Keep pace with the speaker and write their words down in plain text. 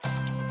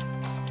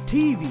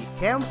TV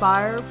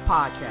Campfire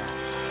Podcast.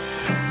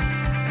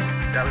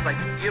 I was like,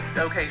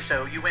 okay,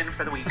 so you win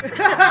for the week.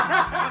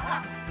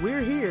 We're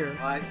here.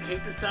 I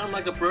hate to sound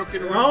like a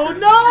broken record.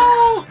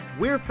 Oh no!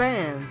 We're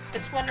fans.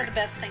 It's one of the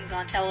best things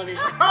on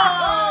television.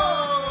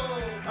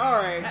 Oh!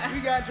 Alright, we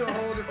got you a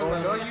whole different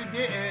level. No, you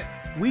didn't.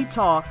 We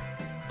talk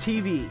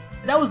TV.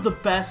 That was the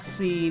best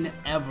scene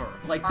ever.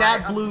 Like,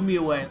 that blew me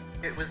away.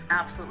 It was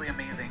absolutely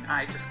amazing.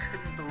 I just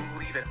couldn't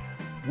believe it.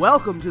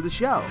 Welcome to the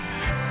show.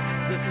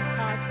 This is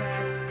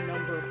podcast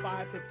number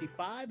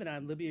 555, and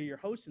I'm Libya, your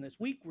host. And this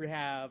week we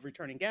have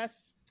returning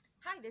guests.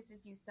 Hi, this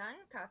is Yusun,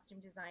 costume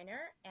designer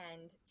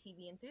and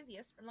TV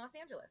enthusiast from Los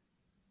Angeles.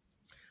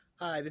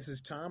 Hi, this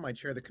is Tom. I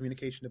chair the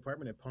communication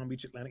department at Palm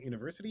Beach Atlantic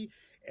University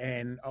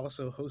and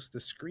also host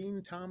the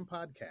Screen Tom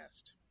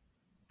podcast.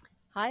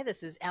 Hi,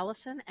 this is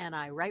Allison, and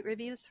I write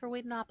reviews for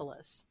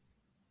Whedonopolis.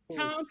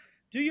 Tom,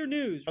 do your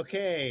news.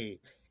 Okay.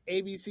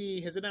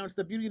 ABC has announced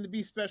the Beauty and the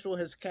Beast special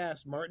has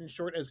cast Martin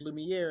Short as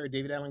Lumiere,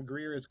 David Alan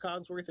Grier as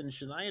Cogsworth, and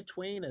Shania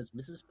Twain as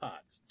Mrs.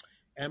 Potts.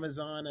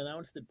 Amazon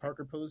announced that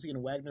Parker Posey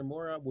and Wagner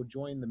Moura will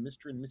join the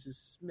Mr. and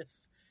Mrs. Smith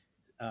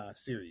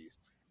series.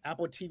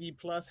 Apple TV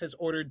Plus has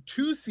ordered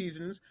 2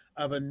 seasons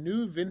of a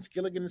new Vince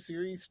Gilligan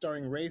series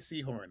starring Ray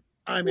Seahorn.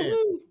 I'm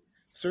in.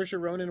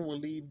 Saoirse Ronan will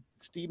lead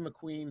Steve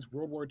McQueen's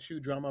World War II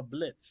drama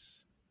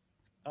Blitz,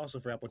 also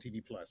for Apple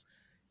TV Plus.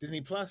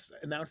 Disney Plus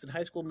announced that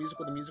High School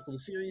Musical, the musical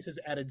series, has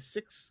added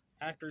 6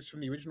 actors from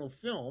the original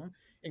film,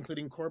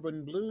 including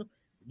Corbin Bleu,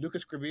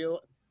 Lucas Grabeel,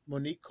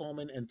 Monique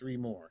Coleman, and 3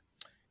 more.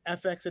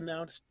 FX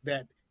announced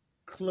that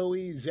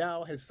Chloe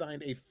Zhao has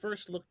signed a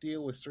first-look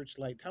deal with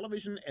Searchlight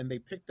Television, and they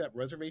picked up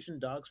Reservation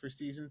Dogs for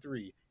Season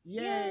 3.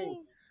 Yay!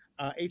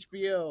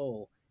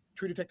 HBO,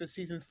 True Detective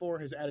Season 4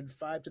 has added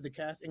 5 to the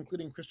cast,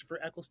 including Christopher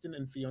Eccleston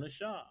and Fiona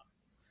Shaw.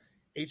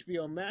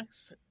 HBO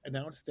Max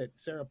announced that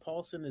Sarah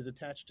Paulson is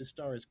attached to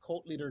star as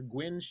cult leader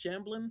Gwen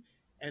Shamblin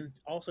and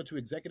also to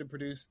executive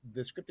produce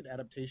the scripted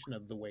adaptation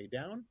of The Way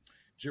Down.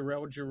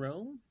 Jarrell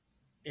Jerome,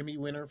 Emmy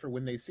winner for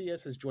When They See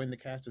Us, has joined the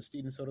cast of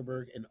Steven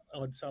Soderbergh and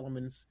Odd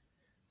Solomon's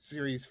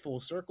series Full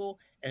Circle,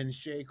 and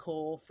Shay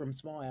Cole from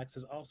Small Axe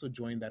has also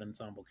joined that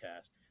ensemble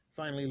cast.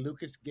 Finally,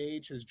 Lucas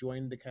Gage has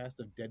joined the cast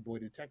of Dead Boy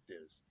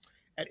Detectives.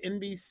 At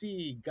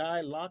NBC,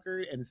 Guy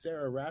Lockard and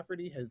Sarah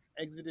Rafferty have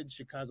exited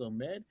Chicago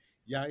Med.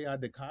 Yaya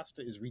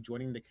DaCosta is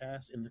rejoining the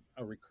cast in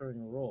a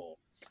recurring role.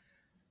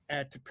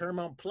 At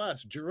Paramount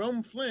Plus,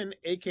 Jerome Flynn,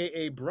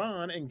 a.k.a.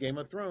 Bronn in Game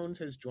of Thrones,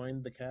 has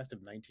joined the cast of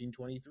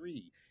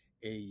 1923,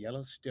 a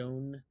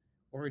Yellowstone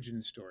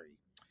origin story.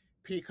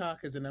 Peacock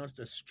has announced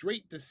a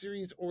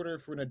straight-to-series order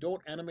for an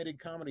adult animated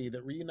comedy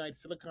that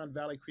reunites Silicon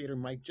Valley creator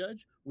Mike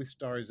Judge with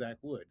star Zach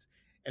Woods.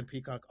 And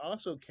Peacock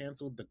also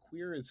canceled the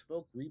Queer as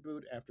Folk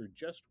reboot after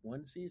just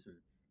 1 season.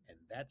 And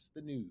that's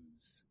the news.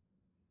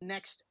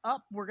 Next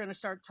up, we're going to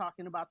start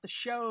talking about the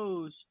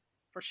shows.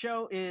 First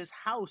show is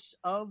House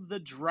of the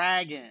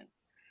Dragon.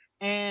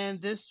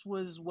 And this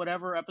was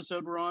whatever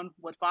episode we're on.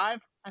 What, 5,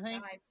 I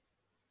think? 5.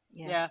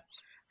 Yeah.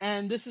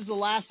 And this is the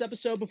last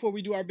episode before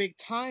we do our big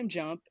time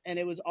jump. And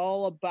it was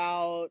all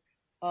about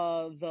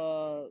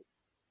the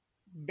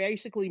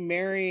basically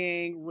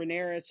marrying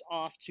Rhaenyra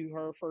off to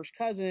her first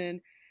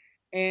cousin.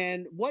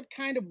 And what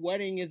kind of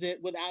wedding is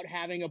it without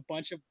having a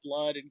bunch of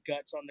blood and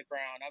guts on the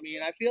ground? I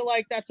mean, I feel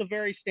like that's a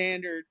very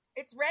standard.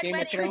 It's red Game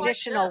of wedding. Thrones.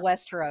 Traditional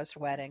Westeros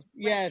wedding.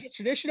 Yes,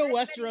 traditional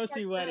Red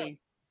Westerosi wedding. wedding.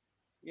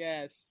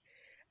 Yes.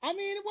 I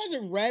mean, it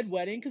wasn't red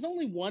wedding because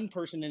only one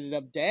person ended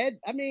up dead.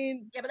 I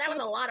mean, Yeah, but that was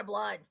a lot of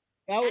blood.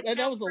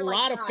 that was a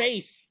lot of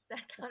face.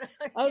 That kind of,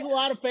 That was a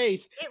lot of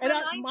face. It And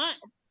reminds-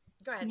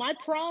 Go ahead. my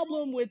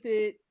problem with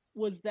it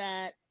was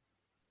that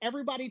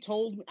everybody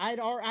told me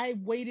I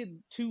waited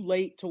too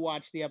late to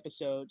watch the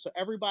episode, so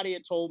everybody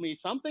had told me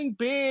something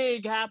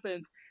big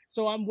happens.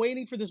 So I'm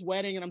waiting for this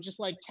wedding, and I'm just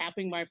like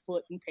tapping my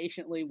foot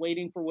impatiently,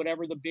 waiting for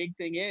whatever the big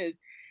thing is.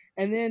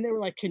 And then they were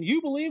like, "Can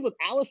you believe what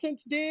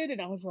Alicent did?"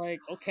 And I was like,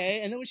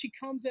 "Okay." And then when she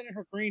comes in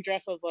her green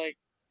dress, I was like,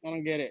 "I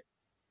don't get it."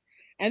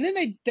 And then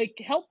they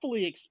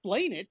helpfully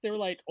explain it. They were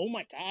like, "Oh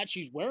my God,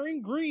 she's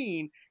wearing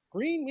green.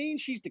 Green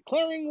means she's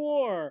declaring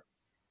war."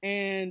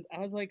 And I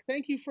was like,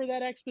 thank you for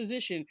that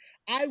exposition.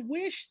 I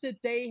wish that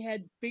they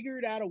had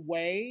figured out a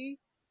way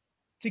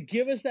to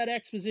give us that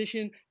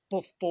exposition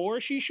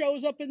before she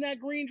shows up in that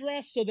green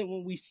dress so that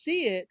when we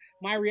see it,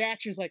 my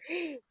reaction is like,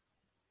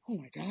 oh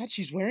my God,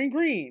 she's wearing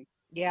green.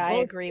 Yeah, I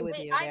agree with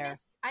Wait, you there.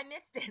 I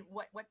missed it.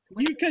 What?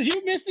 Because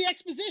you missed the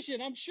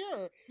exposition, I'm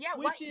sure. Yeah.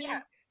 Which is,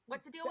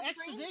 What's the deal the with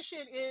the green?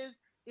 exposition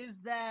is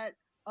that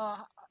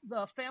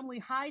the family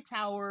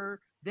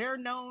Hightower, they're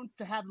known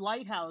to have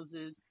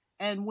lighthouses.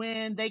 And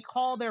when they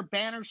call their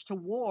banners to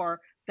war,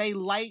 they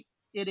light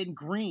it in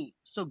green.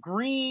 So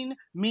green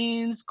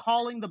means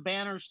calling the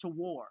banners to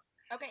war.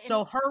 Okay.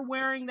 So her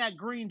wearing that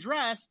green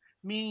dress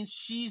means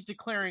she's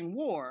declaring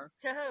war.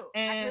 To who?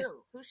 And At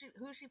who? Who's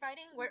she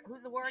fighting?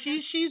 Who's the war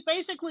against? She's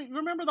basically,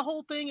 remember the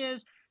whole thing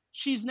is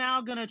she's now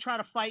going to try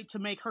to fight to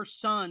make her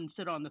son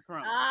sit on the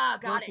throne Ah,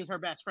 got versus it. her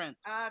best friend.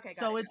 Okay, got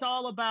So it. it's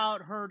all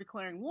about her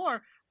declaring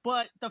war.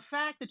 But the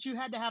fact that you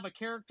had to have a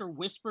character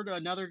whisper to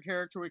another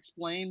character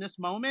explain this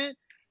moment,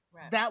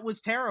 Right. that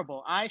was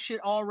terrible. I should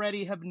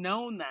already have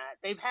known that.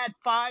 They've had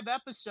 5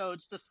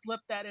 episodes to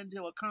slip that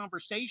into a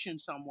conversation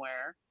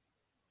somewhere,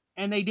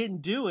 and they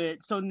didn't do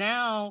it. So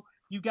now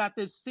you got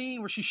this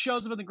scene where she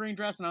shows up in the green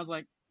dress, and I was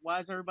like, why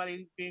is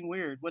everybody being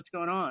weird? What's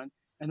going on?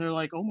 And they're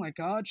like, oh my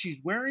God, she's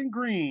wearing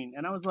green.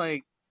 And I was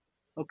like,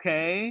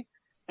 okay.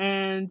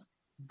 And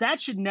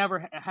that should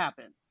never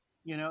happen,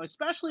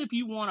 especially if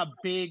you want a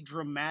big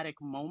dramatic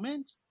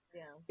moment.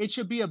 Yeah. It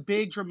should be a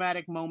big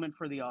dramatic moment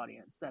for the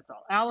audience. That's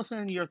all.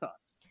 Allison, your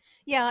thoughts?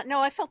 Yeah,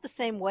 no, I felt the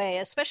same way,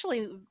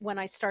 especially when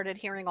I started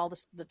hearing all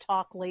the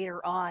talk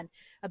later on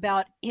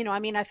about,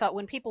 I thought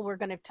when people were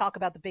going to talk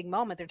about the big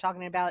moment, they're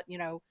talking about,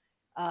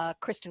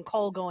 Kristen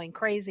Cole going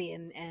crazy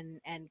and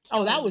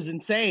Oh, that killing was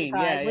insane.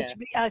 Yeah, which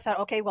I thought,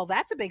 okay, well,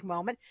 that's a big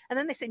moment. And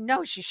then they say,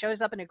 no, she shows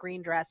up in a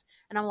green dress.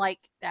 And I'm like,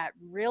 that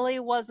really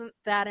wasn't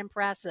that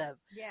impressive.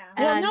 Yeah.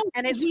 And, no,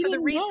 and it's we for the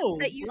didn't reasons know.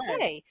 that you Right.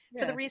 say,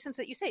 Yeah. for the reasons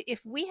that you say. If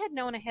we had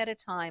known ahead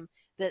of time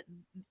that,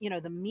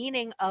 the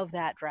meaning of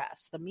that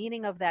dress, the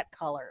meaning of that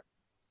color,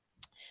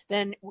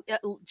 then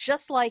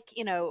just like,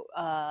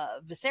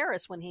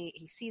 Viserys, when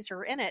he sees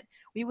her in it,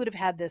 we would have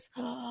had this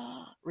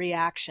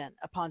reaction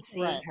upon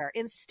seeing Right. her.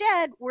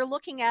 Instead, we're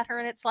looking at her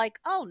and it's like,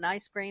 oh,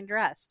 nice green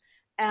dress.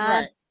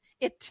 And Right.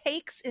 it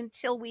takes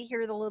until we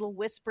hear the little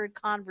whispered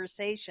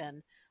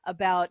conversation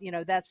about,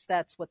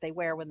 that's what they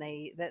wear when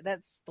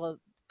that's the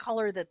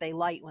color that they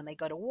light when they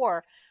go to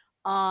war,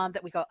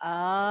 that we go,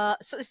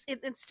 so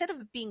instead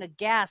of it being a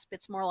gasp,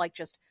 it's more like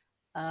just,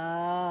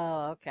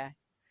 oh, okay.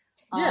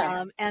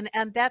 Yeah.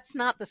 And that's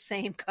not the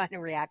same kind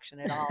of reaction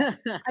at all.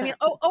 I mean,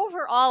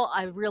 overall,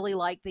 I really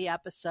liked the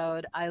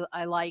episode.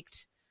 I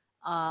liked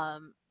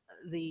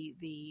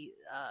the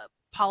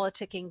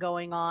politicking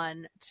going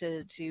on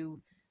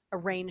to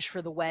arrange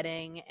for the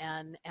wedding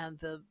and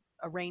the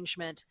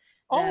arrangement.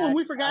 And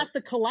we that, forgot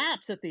the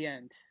collapse at the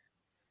end.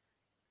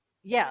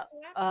 Yeah,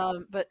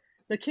 but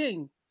The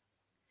king.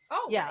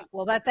 Oh, yeah, right.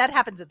 well, that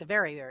happens at the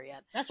very, very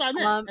end. That's what I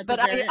meant. at the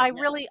But very I end,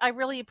 yeah.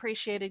 really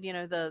appreciated,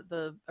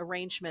 the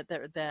arrangement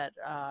that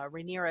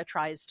Rhaenyra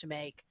tries to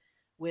make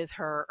with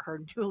her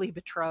newly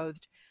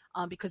betrothed,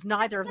 because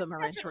neither of them are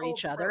That's such into an old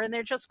each other, trope. and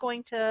they're just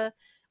going to.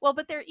 Well,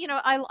 but they're,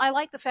 I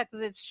like the fact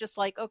that it's just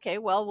like, okay,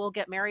 well, we'll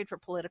get married for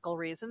political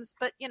reasons,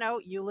 but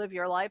you live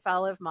your life,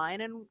 I'll live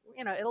mine, and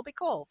it'll be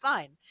cool,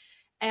 fine.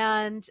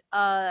 And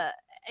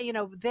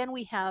then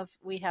we have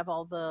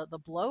all the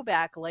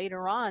blowback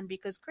later on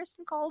because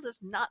Kristen Cole does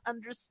not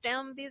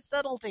understand these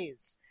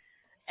subtleties.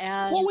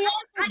 And Well, we I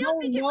also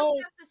don't think it know.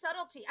 was just the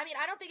subtlety. I mean,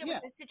 I don't think it Yeah.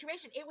 was the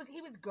situation.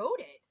 He was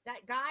goaded.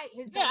 That guy,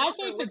 his Yeah, I lover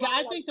think was the guy.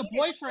 I all think the like,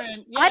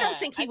 boyfriend. Yeah, I don't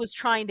think he was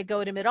trying to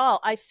goad him at all.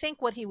 I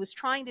think what he was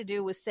trying to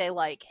do was say,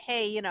 like,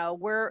 hey,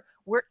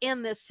 we're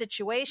in this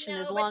situation.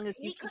 No, as but long as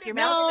he you keep could've your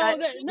done mouth No, shut.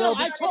 that, no, we'll I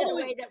be in a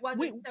totally. way that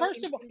wasn't so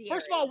First of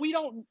incendiary. all, we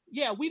don't.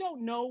 Yeah, we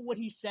don't know what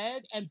he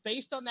said, and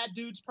based on that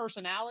dude's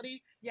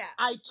personality, Yeah.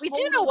 We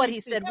do know what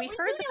he totally said. think- We we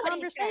heard do the know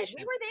what he said. conversation.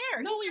 We were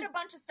there. No, he said he- a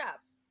bunch of stuff.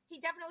 He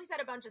definitely said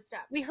a bunch of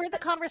stuff. We heard the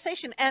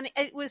conversation, and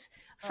it was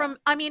from.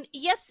 I mean,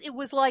 yes, it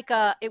was like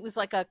a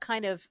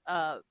kind of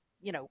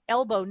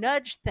elbow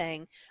nudge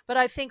thing, but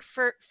I think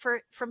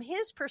from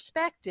his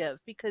perspective,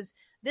 because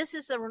this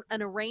is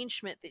an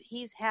arrangement that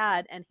he's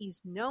had and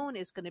he's known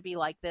is going to be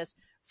like this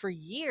for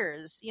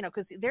years,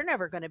 because they're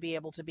never going to be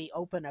able to be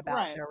open about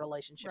Right. their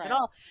relationship Right. at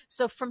all.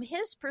 So from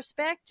his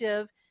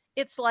perspective,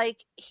 it's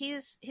like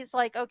he's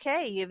like,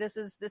 okay, this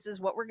is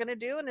what we're gonna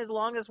do, and as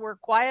long as we're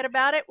quiet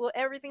about it, well,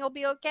 everything will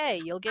be okay.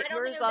 You'll get I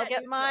don't think yours, it was I'll that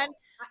get neutral. mine.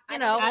 I You don't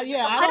know, think it was yeah,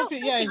 that I I don't don't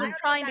think- think yeah, he he- was I don't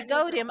trying to think that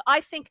goad neutral. him.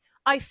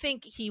 I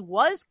think he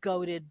was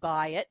goaded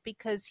by it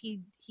because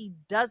he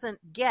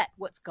doesn't get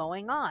what's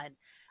going on.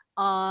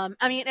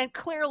 I mean, and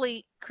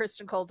clearly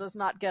Kristen Cole does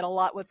not get a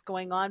lot what's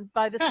going on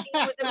by the scene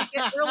that we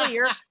get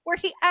earlier, where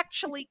he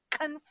actually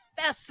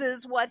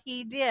confesses what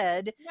he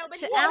did. No, but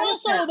to he's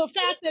Allison. Also, the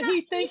fact that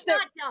he thinks he's that.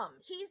 not dumb.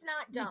 He's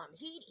not dumb.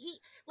 He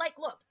like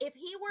look, if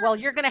he were Well,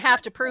 you're going to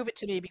have to prove it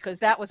to me because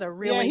that was a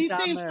really Yeah, he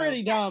dumb seems move.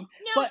 pretty dumb.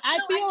 No, But I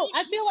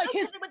feel like no,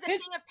 his 'cause it was a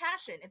his thing of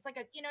passion. It's like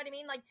you know what I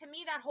mean? Like to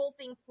me that whole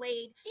thing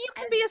played You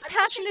can be as I don't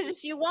passionate think-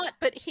 as you want,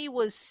 but he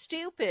was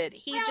stupid.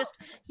 He Well- just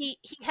he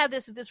had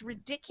this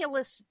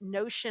ridiculous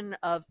notion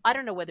of, I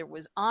don't know whether it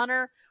was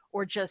honor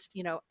or just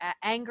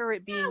anger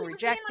at being he was being like a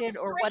rejected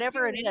or straight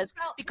whatever dude. it is.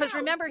 He felt- Because no.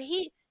 remember,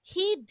 he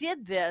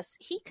did this.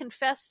 He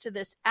confessed to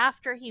this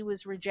after he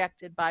was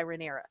rejected by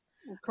Rhaenyra.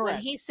 When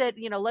correct. he said,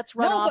 let's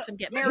run No, off but and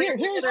get Yeah, married here-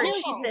 because here's- together, and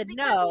here's- she said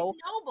because no.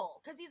 He's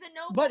noble, because he's a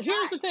noble. But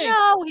here's guy. the thing.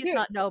 No, he's Here-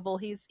 not noble.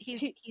 He's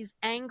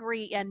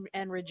angry and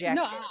rejected.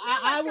 No, No,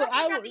 I until would.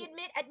 he got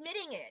the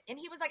admitting it, and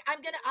he was like,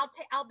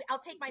 I'll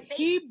take my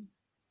fate.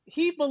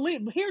 He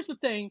believed. Here's the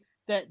thing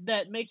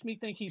that makes me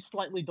think he's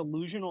slightly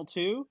delusional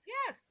too,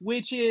 Yes.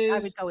 which is I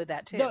would go with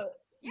that too.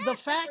 Yeah, the I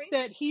fact agree.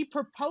 that he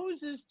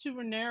proposes to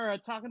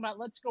Rhaenyra, talking about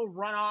let's go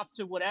run off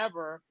to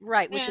whatever,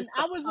 Right, which and is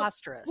I was-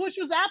 preposterous. which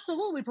was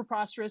absolutely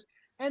preposterous.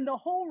 And the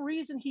whole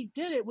reason he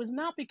did it was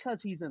not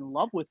because he's in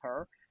love with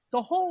her.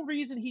 the whole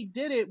reason he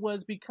did it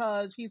was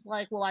because he's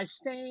like, well, I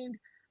stained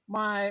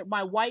my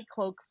white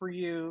cloak for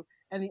you,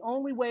 and the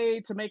only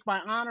way to make my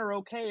honor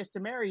okay is to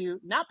marry you,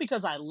 not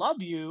because I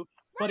love you,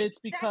 but Right, it's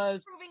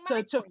because that's to proving my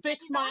point, that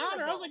fix he's my honor. I was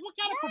honorable. like, what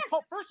kind Yes. of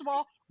first of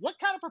all, what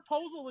kind of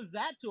proposal is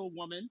that to a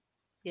woman?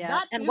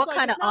 Yeah. And it's what like,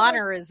 kind of it's not like-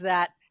 honor is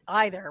that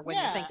either when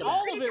you Yeah, think But about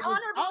all it? of it's it was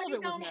honorable all in of his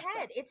it was own messed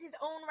head. up. It's his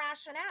own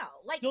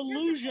rationale. Like, here's the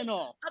thing.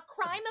 Delusional. A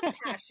crime of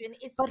passion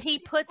is But he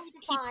puts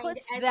specifically defined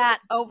as that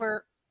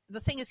over.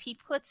 The thing is, he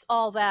puts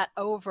all that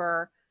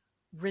over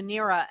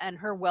Rhaenyra and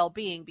her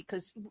well-being,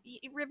 because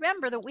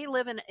remember that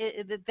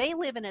that they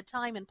live in a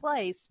time and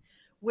place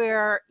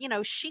where, you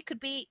know, she could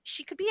be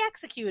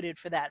executed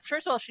for that.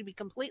 First of all, she'd be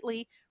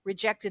completely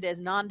rejected as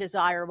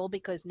non-desirable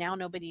because now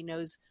nobody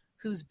knows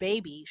whose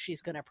baby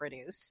she's going to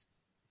produce.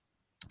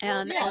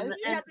 And, yeah,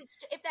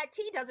 if that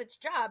tea does its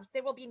job,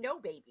 there will be no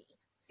baby.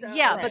 So,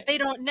 yeah, Right. but they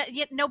don't.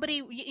 Yet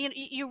nobody.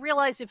 You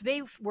realize if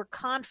they were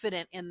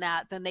confident in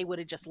that, then they would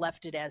have just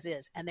left it as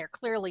is, and they're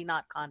clearly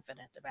not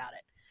confident about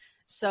it.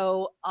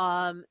 So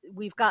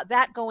we've got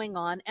that going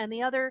on, and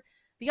the other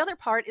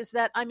part is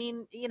that, I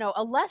mean, you know,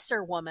 a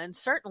lesser woman,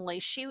 certainly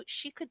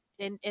she could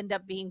end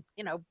up being,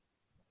 you know,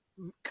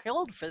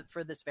 killed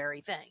for this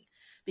very thing,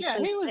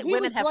 because he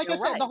women was have like no I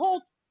said,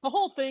 rights. the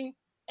whole thing,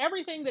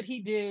 everything that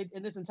he did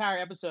in this entire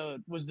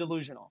episode was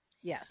delusional.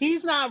 Yes,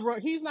 He's not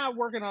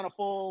working on a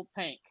full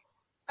tank.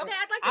 Okay,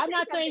 I'd like to I'm say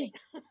not something.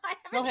 saying- I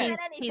Go haven't ahead.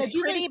 said anything.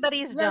 he's pretty, but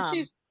he's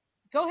dumb.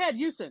 Go ahead,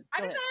 Yusin. I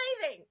Go haven't ahead.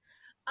 said anything.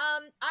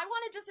 I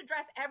want to just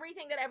address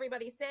everything that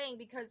everybody's saying,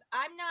 because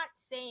I'm not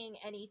saying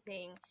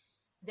anything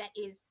that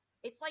is.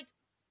 It's like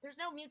there's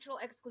no mutual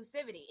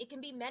exclusivity. It can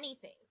be many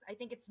things. I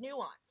think it's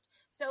nuanced.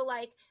 So,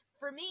 like,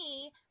 for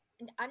me,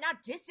 I'm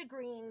not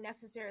disagreeing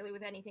necessarily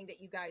with anything that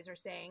you guys are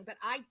saying, but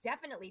I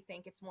definitely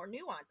think it's more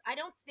nuanced. I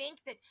don't think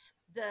that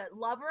the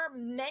lover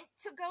meant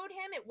to goad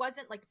him. It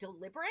wasn't like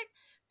deliberate,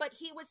 but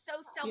he was so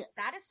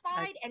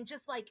self-satisfied and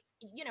just like,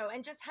 you know,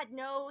 and just had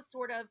no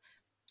sort of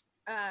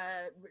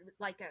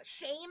like a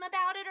shame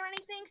about it or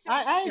anything. So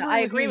I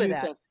agree with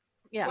that. Yusuf.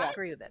 Yeah, What? I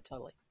agree with that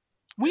totally.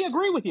 We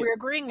agree with you. We're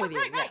agreeing with you.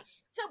 right.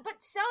 Yes. So,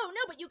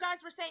 but you guys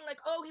were saying like,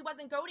 oh, he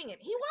wasn't goading him.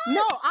 He was.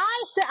 No,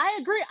 I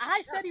agree.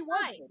 I said he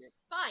was.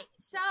 Fine.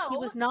 So He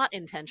was not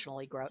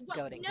intentionally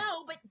goading him.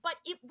 No, but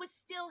it was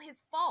still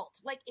his fault.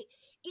 Like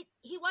it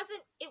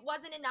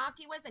wasn't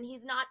innocuous, and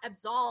he's not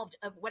absolved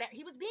of whatever.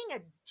 He was being a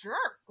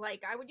jerk.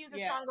 Like, I would use a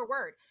stronger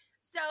word.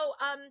 So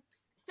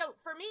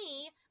for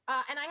me,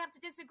 and I have to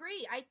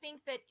disagree. I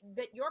think that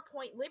your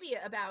point,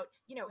 Libya, about,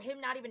 you know, him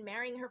not even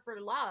marrying her for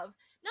love,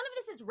 none of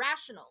this is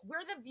rational.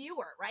 We're the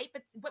viewer, right?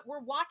 But we're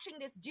watching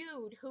this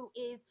dude who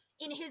is,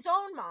 in his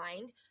own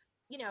mind,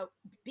 you know,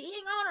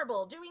 being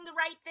honorable, doing the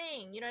right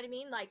thing. You know what I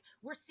mean? Like,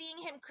 we're seeing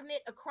him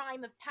commit a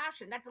crime of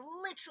passion. That's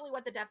literally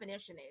what the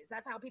definition is.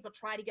 That's how people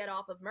try to get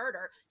off of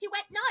murder. He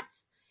went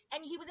nuts,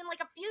 and he was in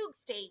like a fugue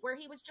state where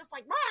he was just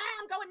like,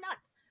 I'm going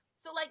nuts.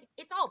 So, like,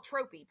 it's all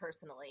tropey,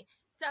 personally.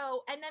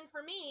 So, and then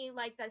for me,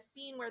 like, the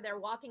scene where they're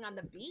walking on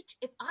the beach,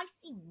 if I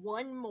see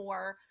one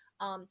more,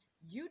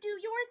 you do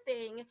your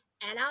thing,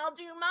 and I'll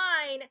do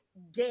mine,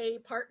 gay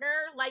partner,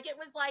 like, it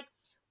was like,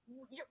 you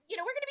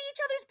know, we're going to be each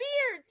other's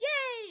beards,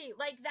 yay!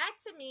 Like, that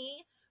to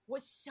me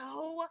was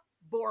so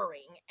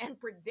boring and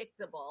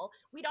predictable.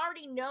 We'd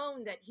already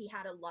known that he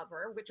had a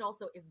lover, which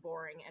also is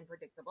boring and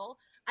predictable.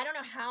 I don't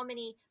know how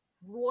many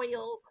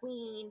royal,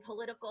 queen,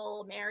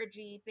 political,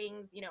 marriagey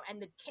things, you know,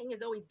 and the king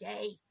is always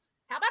gay.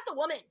 How about the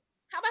woman?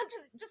 How about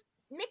just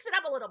mix it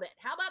up a little bit?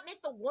 How about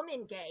make the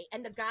woman gay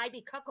and the guy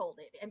be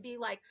cuckolded and be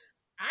like,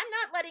 I'm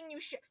not letting you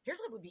here's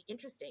what would be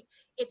interesting.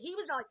 If he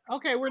was like,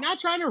 okay, we're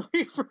not trying to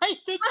rewrite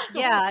this story.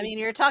 Yeah, I mean,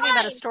 you're talking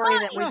about a story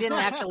that we fine. didn't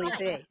actually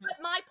see. But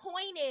my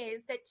point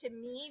is that, to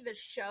me, the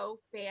show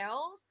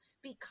fails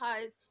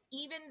because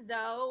even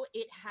though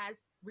it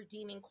has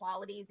redeeming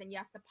qualities, and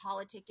yes, the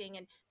politicking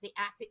and the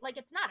acting, like,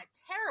 it's not a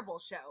terrible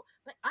show,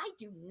 but I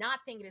do not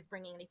think it is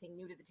bringing anything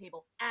new to the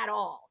table at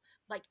all.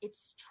 Like,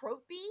 it's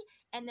tropey,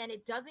 and then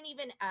it doesn't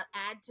even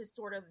add to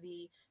sort of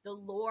the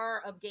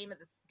lore of Game of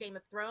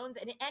Thrones.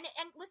 And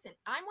listen,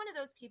 I'm one of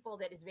those people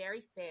that is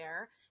very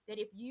fair, that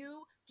if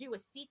you do a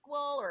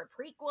sequel or a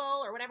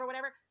prequel or whatever,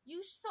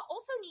 you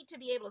also need to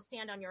be able to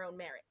stand on your own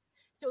merits.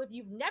 So if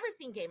you've never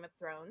seen Game of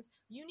Thrones,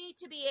 you need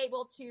to be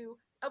able to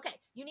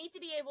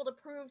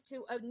prove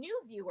to a new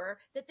viewer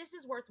that this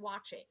is worth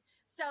watching.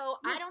 So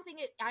I don't think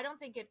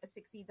it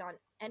succeeds on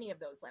any of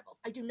those levels.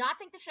 I do not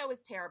think the show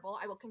is terrible.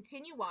 I will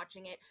continue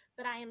watching it,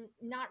 but I am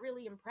not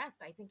really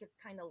impressed. I think it's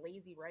kind of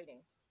lazy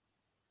writing.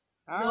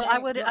 Well, I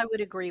would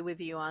agree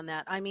with you on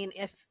that. I mean,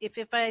 if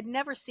I had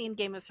never seen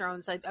Game of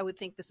Thrones, I would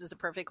think this is a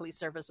perfectly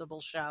serviceable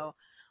show.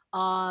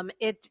 When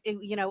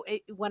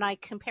I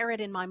compare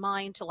it in my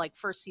mind to like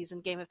first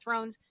season Game of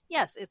Thrones,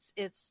 yes,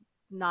 it's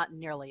not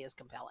nearly as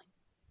compelling.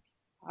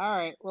 All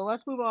right, well,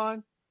 let's move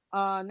on.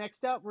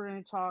 Next up, we're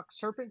going to talk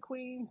Serpent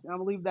Queens. I'm going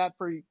to leave that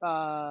for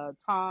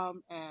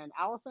Tom and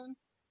Allison.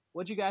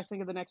 What do you guys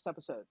think of the next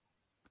episode?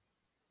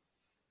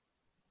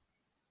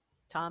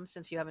 Tom,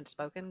 since you haven't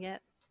spoken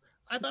yet.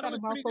 I thought it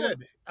was pretty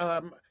good.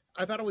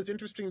 I thought it was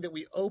interesting that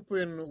we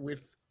open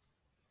with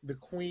the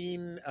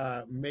queen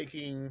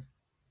making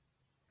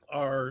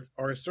our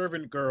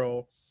servant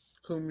girl,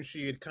 whom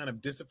she had kind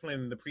of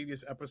disciplined in the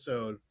previous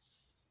episode,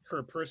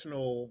 her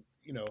personal,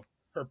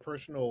 her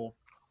personal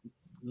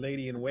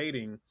lady in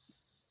waiting.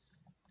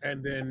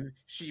 And then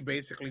she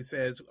basically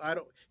says, "I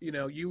don't,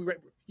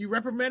 you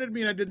reprimanded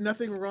me and I did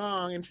nothing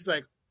wrong." And she's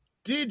like,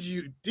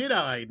 Did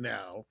I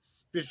now?"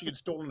 Because she had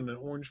stolen an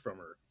orange from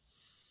her.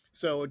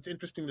 So it's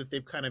interesting that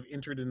they've kind of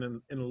entered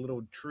in a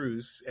little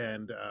truce,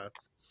 and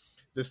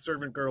the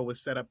servant girl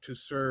was set up to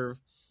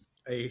serve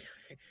a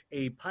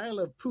pile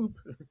of poop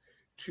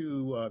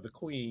to the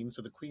queen.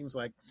 So the queen's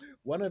like,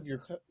 one of your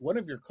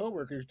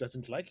coworkers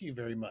doesn't like you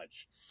very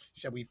much.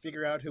 Shall we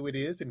figure out who it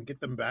is and get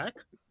them back?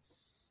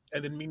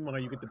 And then meanwhile,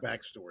 you get the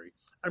backstory.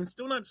 I'm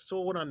still not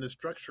sold on the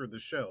structure of the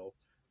show,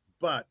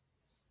 but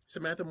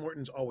Samantha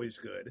Morton's always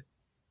good.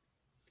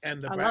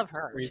 And I love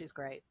her. She's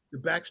great. The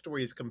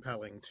backstory is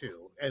compelling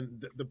too.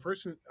 And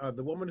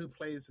the woman who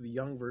plays the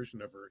young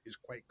version of her is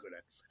quite good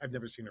at. I've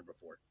never seen her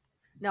before.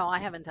 No, I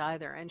haven't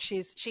either, and she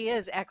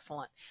is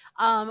excellent.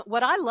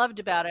 What I loved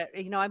about it,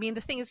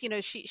 the thing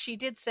is, she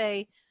did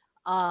say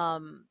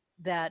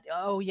that,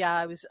 oh yeah,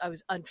 I was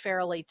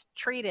unfairly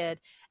treated,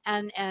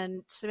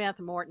 and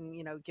Samantha Morton,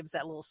 gives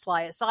that little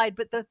sly aside.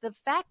 But the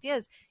fact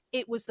is,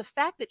 it was the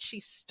fact that she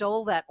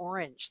stole that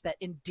orange that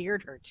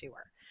endeared her to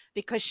her,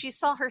 because she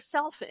saw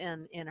herself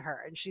in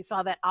her, and she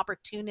saw that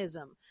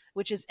opportunism,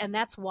 and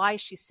that's why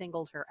she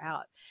singled her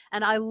out.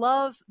 And I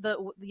love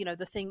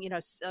the thing,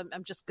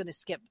 I'm just going to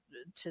skip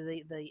to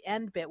the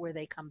end bit where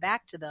they come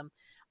back to them,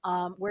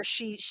 where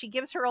she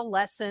gives her a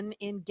lesson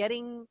in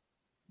getting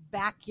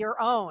back your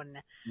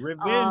own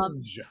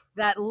revenge.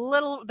 That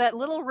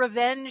little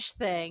revenge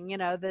thing,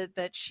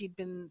 that she'd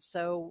been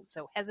so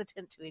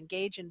hesitant to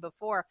engage in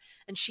before,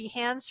 and she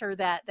hands her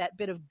that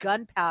bit of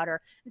gunpowder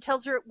and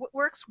tells her it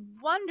works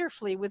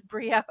wonderfully with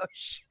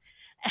brioche.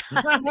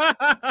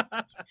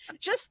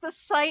 Just the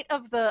sight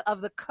of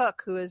the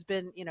cook who has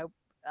been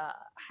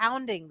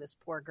hounding this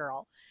poor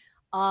girl,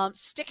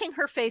 sticking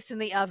her face in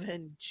the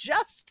oven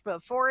just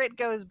before it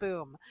goes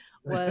boom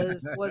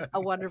was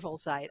a wonderful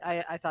sight.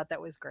 I thought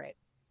that was great.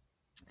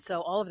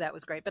 So all of that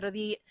was great. But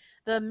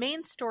the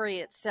main story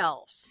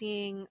itself,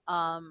 seeing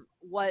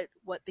what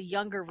the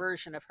younger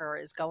version of her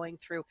is going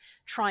through,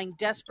 trying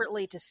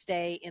desperately to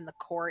stay in the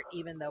court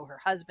even though her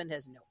husband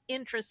has no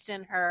interest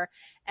in her,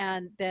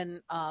 and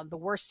then the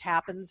worst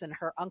happens and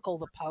her uncle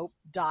the Pope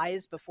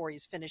dies before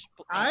he's finished.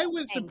 I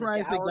was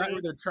surprised they got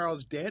rid of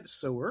Charles Dance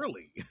so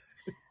early.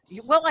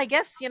 Well, I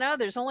guess,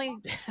 there's only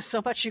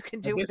so much you can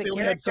do with the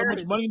character. They had so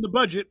much money in the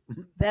budget.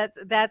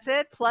 That's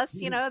it. Plus,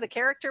 the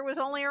character was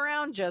only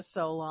around just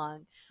so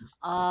long.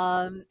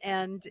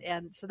 And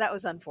so that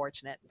was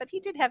unfortunate. But he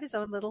did have his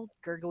own little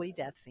gurgly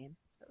death scene.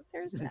 So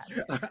there's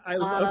that. I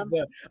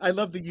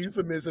love the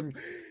euphemism.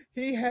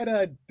 He had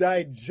a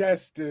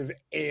digestive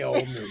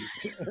ailment.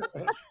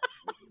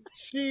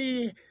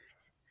 She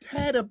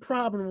had a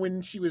problem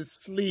when she was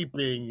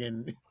sleeping,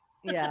 and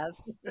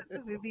yes,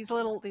 these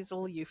little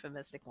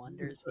euphemistic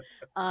wonders.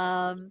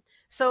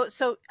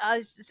 So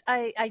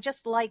I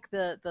just like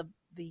the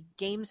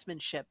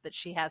gamesmanship that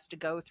she has to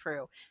go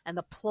through, and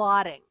the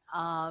plotting,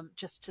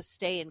 just to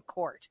stay in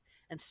court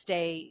and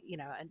stay,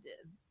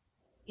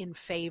 in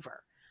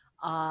favor.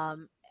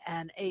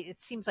 And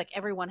it seems like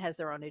everyone has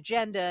their own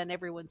agenda and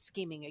everyone's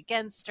scheming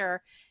against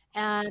her.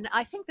 And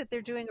I think that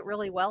they're doing it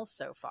really well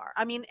so far.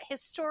 I mean,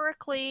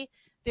 historically,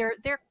 they're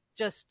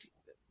just,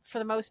 for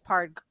the most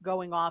part,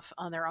 going off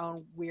on their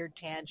own weird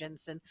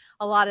tangents, and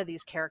a lot of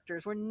these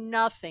characters were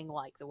nothing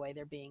like the way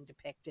they're being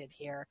depicted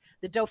here.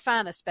 The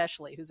Dauphin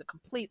especially, who's a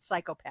complete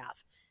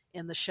psychopath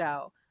in the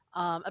show.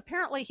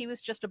 Apparently he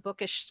was just a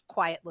bookish,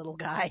 quiet little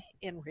guy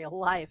in real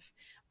life,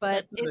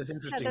 but there's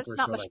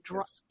not much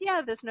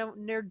there's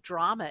no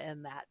drama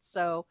in that.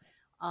 So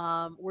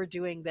we're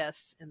doing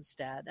this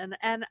instead,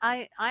 and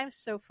I'm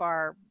so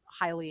far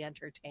highly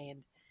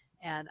entertained,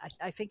 and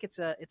I think it's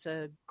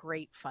a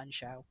great fun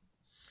show.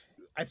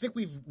 I think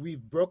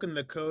we've broken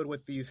the code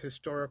with these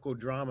historical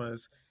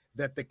dramas,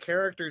 that the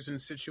characters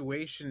and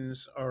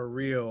situations are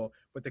real,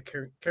 but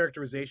the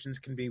characterizations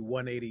can be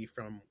 180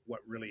 from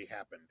what really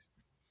happened.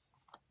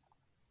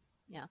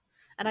 Yeah.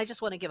 And I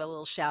just want to give a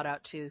little shout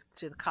out to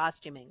the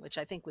costuming, which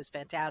I think was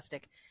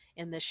fantastic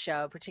in this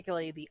show,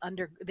 particularly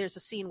there's a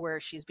scene where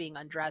she's being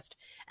undressed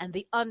and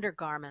the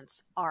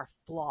undergarments are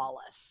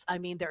flawless. I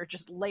mean, there are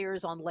just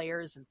layers on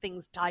layers and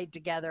things tied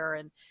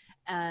together,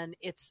 and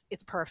it's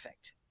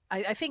perfect.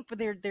 I think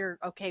they're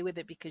okay with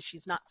it because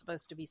she's not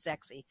supposed to be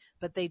sexy,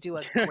 but they do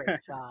a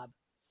great job.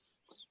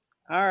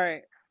 All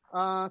right.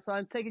 So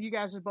I'm taking you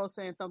guys are both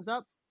saying thumbs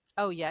up.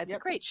 Oh yeah, it's a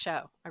great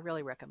show. I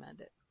really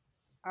recommend it.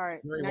 All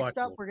right. Next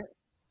up, we're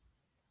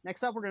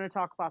going to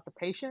talk about The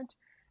Patient.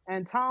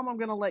 And Tom, I'm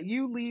going to let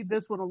you lead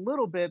this one a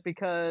little bit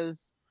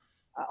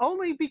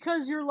only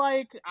because you're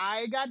like,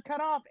 I got cut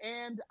off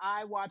and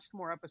I watched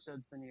more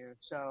episodes than you.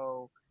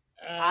 So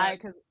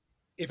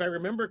if I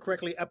remember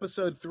correctly,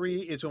 episode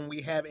 3 is when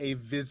we have a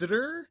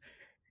visitor,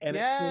 And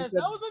yes,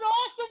 that was an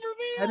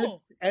awesome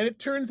reveal. And it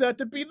turns out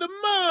to be the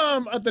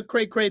mom of the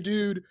cray-cray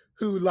dude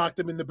who locked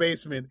him in the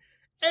basement.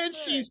 And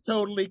she's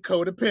totally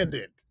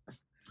codependent.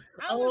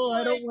 I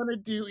don't want to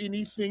do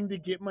anything to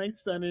get my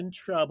son in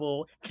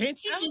trouble. Can't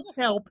you just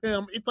help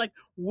him? It's like,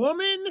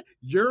 woman,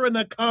 you're an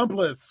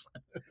accomplice.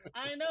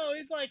 I know.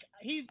 It's like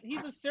he's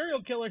a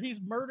serial killer. He's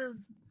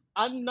murdered.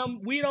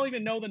 We don't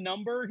even know the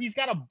number. He's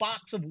got a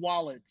box of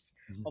wallets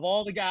of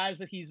all the guys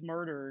that he's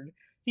murdered.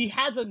 He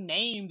has a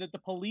name that the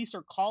police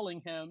are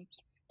calling him,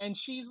 and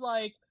she's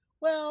like,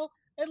 "Well,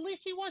 at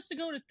least he wants to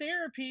go to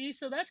therapy,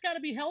 so that's got to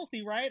be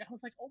healthy, right?" I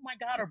was like, "Oh my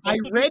god!" I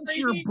read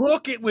your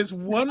book; it was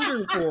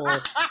wonderful.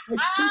 I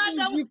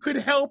figured you could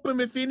help him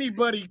if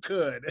anybody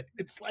could.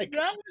 It's like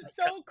that was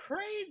so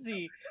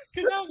crazy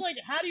because I was like,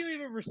 "How do you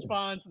even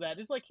respond to that?"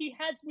 It's like he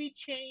has me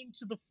chained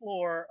to the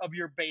floor of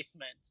your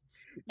basement,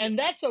 and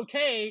that's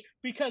okay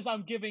because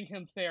I'm giving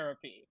him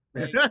therapy.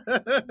 Like,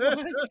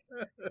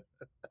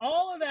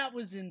 all of that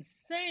was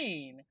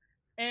insane.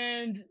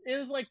 And it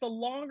was like the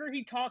longer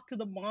he talked to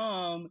the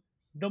mom,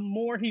 the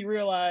more he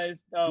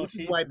realized, this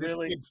is why this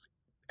kid's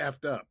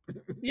effed up.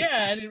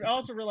 Yeah, and he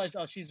also realized,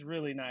 she's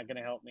really not going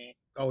to help me.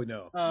 Oh,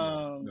 no.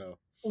 No.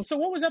 So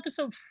what was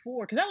episode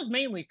 4? Because that was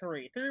mainly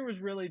 3. 3 was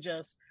really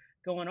just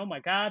going, oh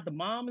my God, the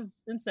mom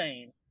is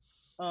insane.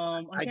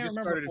 I just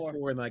started at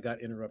 4 and I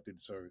got interrupted,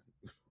 so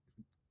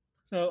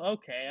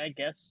okay, I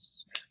guess.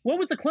 What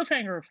was the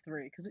cliffhanger of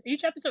 3? Because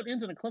each episode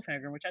ends in a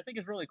cliffhanger, which I think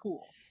is really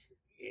cool.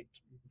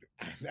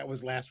 That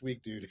was last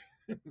week, dude.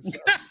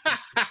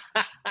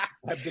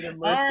 I've been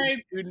immersed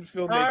in student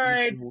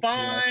filmmaking.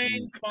 All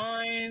right,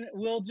 fine.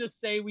 We'll just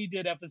say we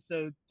did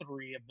episode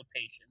 3 of The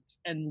Patient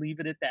and leave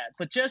it at that.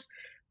 But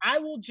I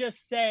will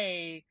just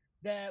say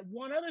that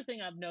one other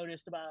thing I've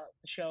noticed about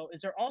the show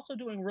is they're also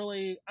doing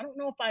really, I don't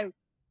know if I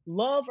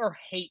love or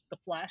hate the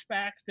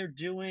flashbacks they're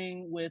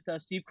doing with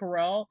Steve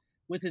Carell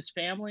with his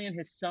family and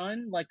his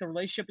son, like the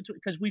relationship between,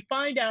 because we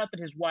find out that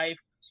his wife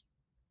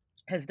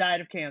has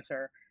died of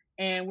cancer,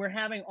 and we're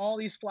having all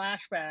these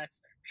flashbacks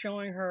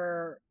showing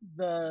her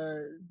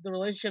the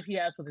relationship he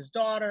has with his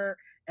daughter,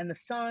 and the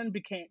son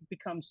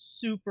becomes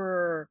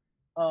super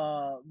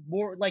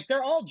more like,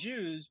 they're all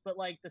Jews, but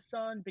like the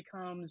son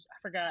becomes, I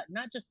forgot,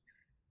 not just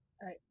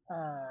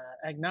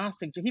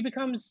agnostic, he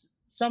becomes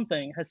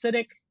something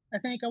Hasidic, I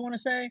think I want to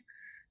say.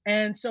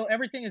 And so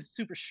everything is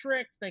super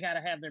strict. They got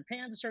to have their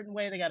pans a certain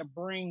way. They got to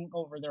bring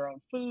over their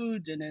own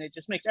food. And then it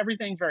just makes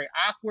everything very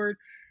awkward.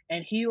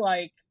 And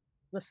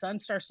the son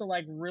starts to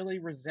like really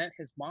resent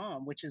his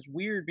mom, which is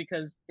weird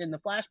because in the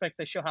flashbacks,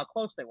 they show how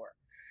close they were.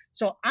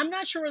 So I'm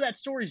not sure where that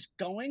story's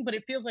going, but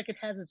it feels like it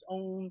has its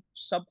own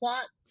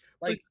subplot.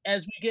 Like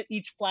as we get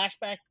each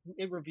flashback,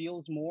 it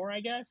reveals more,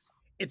 I guess.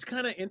 It's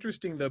kind of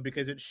interesting though,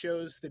 because it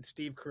shows that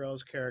Steve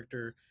Carell's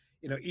character,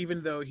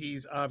 even though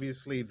he's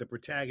obviously the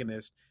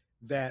protagonist,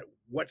 that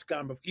what's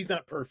gone before, he's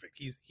not perfect.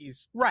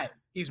 He's right.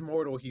 He's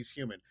mortal. He's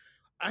human.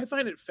 I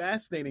find it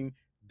fascinating.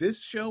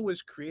 This show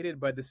was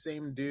created by the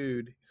same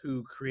dude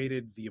who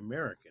created The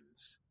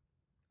Americans.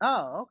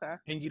 Oh, okay.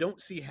 And you don't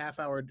see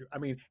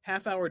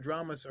half-hour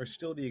dramas are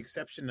still the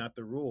exception, not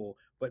the rule.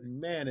 But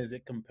man, is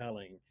it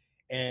compelling.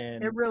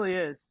 And it really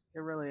is. It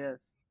really is.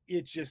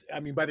 It's just,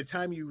 by the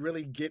time you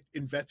really get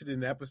invested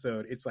in an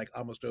episode, it's like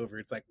almost over.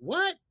 It's like,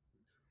 what?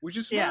 Which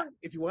is smart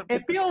if you want.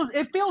 It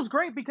feels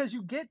great because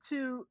you get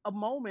to a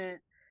moment,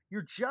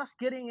 you're just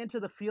getting into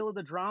the feel of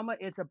the drama.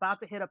 It's about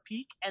to hit a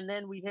peak, and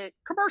then we hit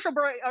commercial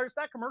break, or it's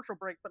not commercial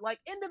break, but like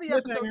into the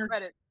episode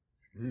credits.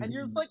 Mm-hmm. And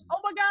you're just like, oh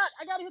my God,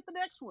 I got to hit the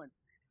next one.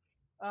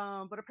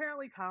 But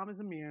apparently Tom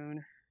is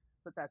immune,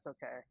 but that's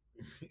okay.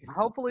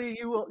 Hopefully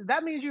you will.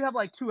 That means you have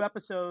like 2 or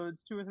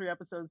 3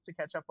 episodes to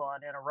catch up on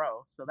in a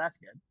row. So that's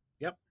good.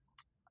 Yep.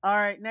 All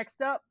right.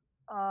 Next up.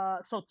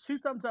 So 2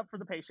 thumbs up for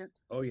The Patient.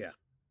 Oh yeah.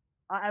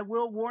 I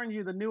will warn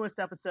you, the newest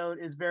episode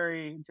is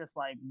very just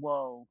like,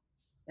 whoa,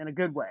 in a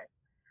good way.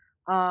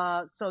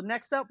 So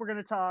next up, we're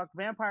going to talk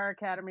Vampire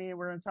Academy, and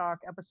we're going to talk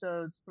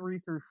episodes 3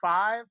 through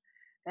 5.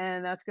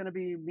 And that's going to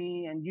be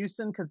me and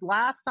Houston, because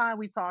last time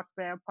we talked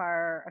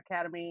Vampire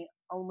Academy,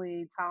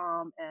 only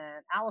Tom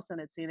and Allison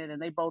had seen it,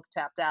 and they both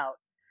tapped out.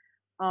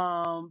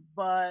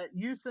 But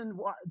Houston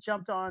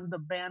jumped on the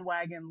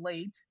bandwagon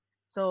late.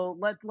 So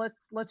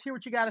let's hear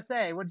what you got to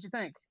say. What did you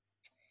think?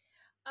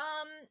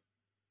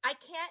 I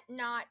can't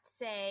not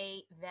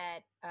say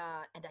that,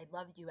 and I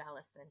love you,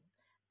 Allison.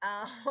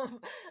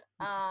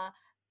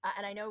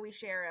 And I know we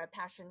share a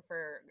passion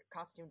for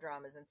costume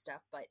dramas and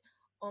stuff, but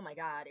oh my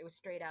God, it was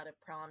straight out of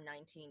prom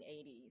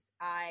 1980s.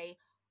 I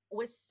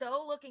was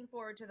so looking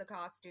forward to the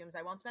costumes.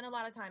 I won't spend a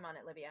lot of time on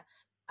it, Livia.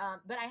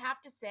 But I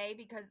have to say,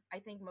 because I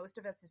think most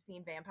of us have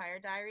seen Vampire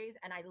Diaries,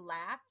 and I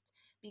laughed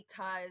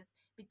because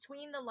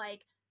between the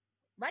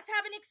let's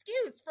have an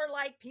excuse for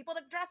people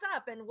to dress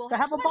up and we'll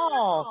have a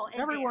ball.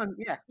 Everyone,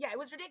 yeah, it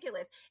was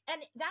ridiculous. And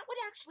that would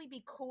actually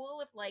be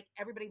cool if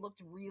everybody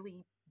looked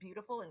really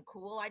beautiful and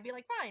cool. I'd be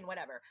like, fine,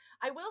 whatever.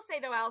 I will say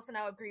though, Allison,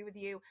 I'll agree with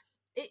you.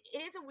 It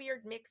is a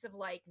weird mix of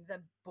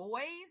the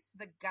boys,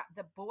 the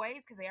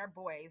boys, because they are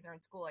boys, they're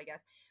in school, I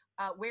guess,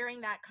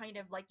 wearing that kind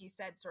of, like you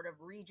said, sort of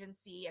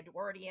Regency,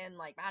 Edwardian,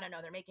 like, I don't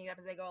know, they're making it up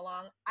as they go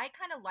along. I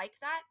kind of like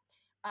that.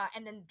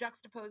 And then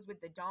juxtaposed with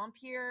the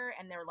Dompier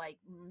and their like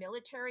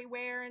military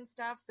wear and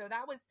stuff. So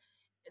that was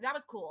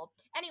cool.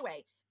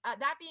 Anyway,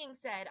 that being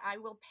said, I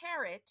will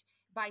pair it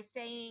by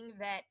saying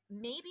that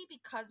maybe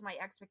because my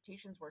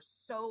expectations were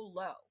so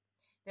low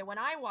that when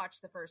I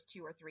watched the first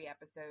 2 or 3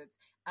 episodes,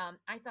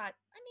 I thought,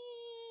 I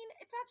mean,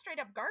 it's not straight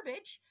up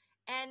garbage.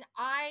 And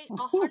I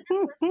 100%,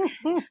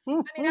 I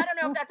mean, I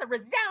don't know if that's a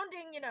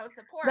resounding,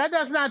 support. That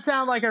does not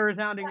sound like a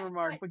resounding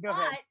remark, but go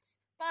ahead.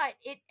 But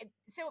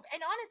so,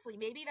 and honestly,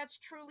 maybe that's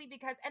truly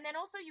because, and then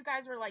also you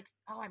guys were like,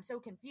 oh, I'm so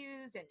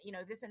confused and,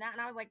 this and that.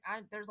 And I was like,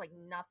 there's like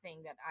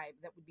nothing that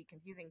would be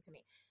confusing to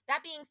me.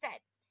 That being said,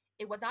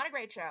 it was not a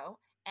great show.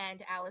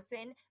 And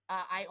Allison,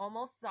 I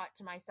almost thought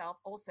to myself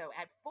also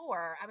at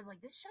 4, I was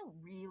like, this show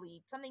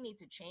really, something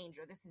needs to change,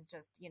 or this is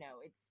just,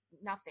 it's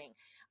nothing.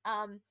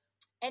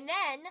 And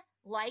then,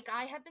 like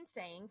I have been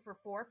saying for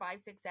 4, 5,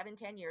 6, 7,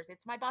 10 years,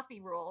 it's my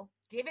Buffy rule.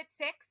 Give it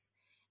 6.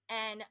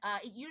 And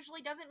it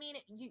usually doesn't mean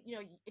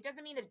it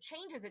doesn't mean that it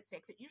changes at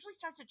 6. It usually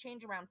starts to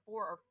change around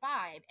 4 or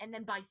 5. And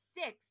then by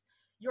 6,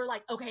 you're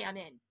like, okay, I'm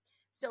in.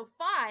 So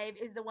 5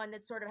 is the one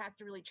that sort of has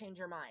to really change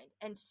your mind.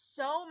 And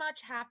so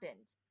much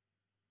happened.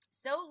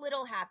 So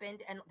little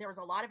happened. And there was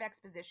a lot of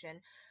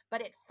exposition.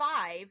 But at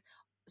 5,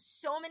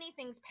 so many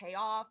things pay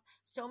off.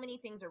 So many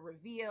things are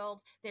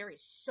revealed. There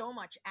is so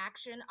much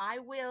action. I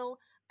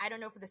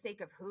don't know for the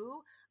sake of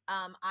who,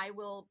 I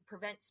will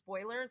prevent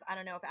spoilers. I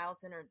don't know if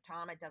Allison or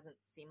Tom, it doesn't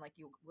seem like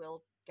you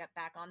will get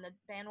back on the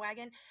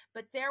bandwagon,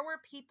 but there were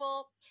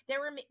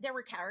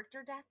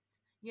character deaths,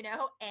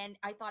 and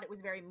I thought it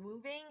was very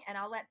moving. And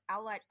I'll let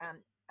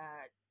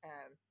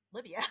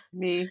Libya,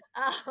 me,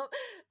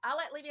 I'll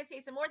let Libya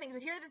say some more things,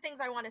 but here are the things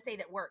I want to say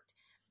that worked.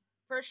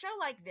 For a show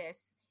like this,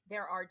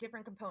 there are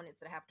different components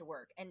that have to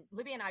work. And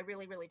Libby and I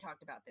really, really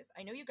talked about this.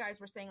 I know you guys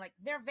were saying, like,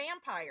 they're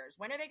vampires.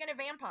 When are they going to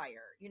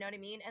vampire? You know what I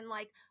mean? And,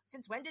 like,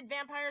 since when did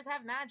vampires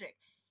have magic?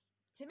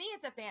 To me,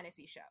 it's a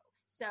fantasy show.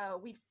 So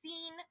we've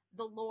seen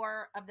the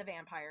lore of the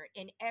vampire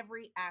in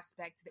every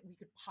aspect that we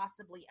could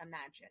possibly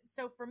imagine.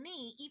 So for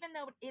me, even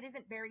though it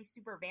isn't very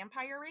super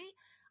vampire-y,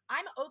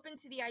 I'm open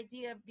to the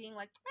idea of being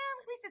like,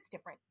 well, at least it's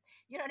different.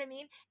 You know what I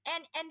mean?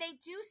 And they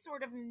do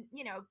sort of,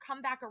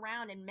 come back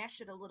around and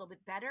mesh it a little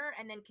bit better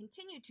and then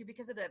continue to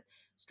because of the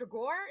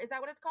Strigoi. Is that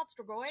what it's called?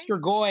 Strigoi?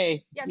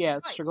 Strigoi. Yes, yeah,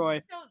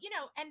 Strigoi. So,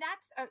 and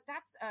that's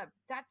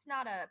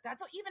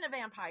even a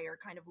vampire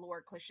kind of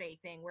lore cliche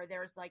thing where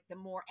there's like the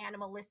more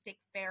animalistic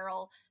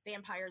feral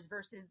vampires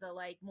versus the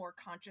like more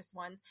conscious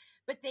ones.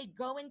 But they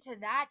go into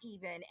that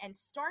even and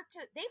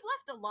they've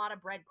left a lot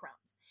of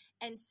breadcrumbs.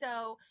 And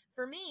so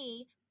for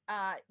me,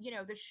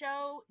 the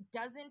show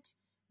doesn't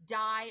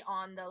die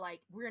on the, like,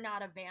 we're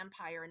not a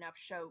vampire enough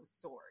show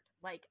sword.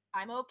 Like,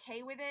 I'm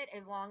okay with it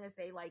as long as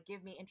they, like,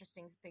 give me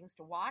interesting things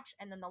to watch.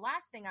 And then the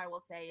last thing I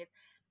will say is,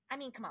 I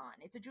mean, come on,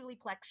 it's a Julie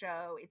Plec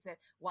show. It's a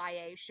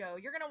YA show.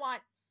 You're going to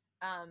want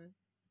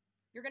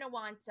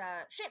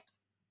ships.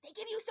 They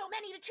give you so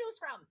many to choose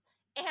from.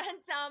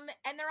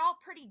 And they're all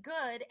pretty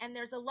good. And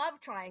there's a love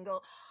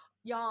triangle.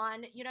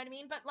 Yawn, you know what I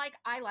mean? But like,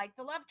 I like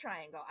the love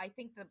triangle. I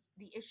think the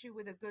issue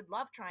with a good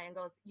love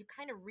triangle is you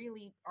kind of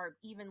really are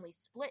evenly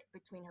split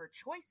between her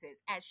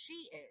choices as she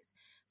is.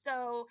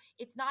 So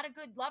it's not a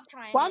good love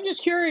triangle. Well, I'm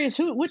just curious,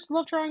 which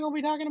love triangle are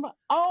we talking about?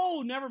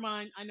 Oh, never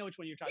mind. I know which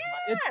one you're talking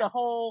about.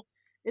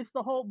 It's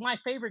the whole my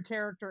favorite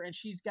character, and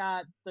she's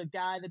got the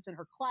guy that's in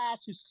her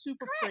class who's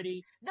super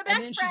pretty. The best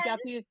and then friend.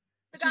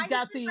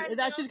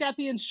 She's got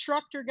the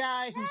instructor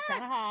guy who's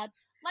kind of hot.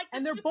 Like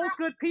and they're both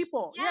good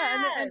people.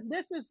 Yes. Yeah, and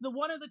this is the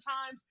one of the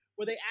times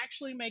where they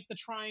actually make the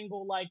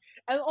triangle like.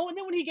 And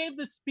then when he gave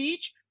the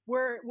speech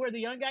where the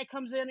young guy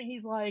comes in and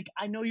he's like,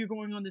 "I know you're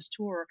going on this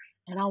tour,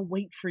 and I'll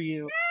wait for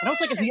you." Yes. And I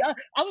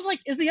was like,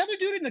 is the other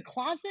dude in the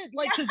closet?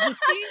 Like, because the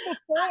scene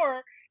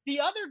before, the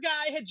other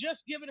guy had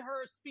just given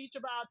her a speech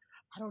about,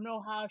 "I don't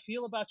know how I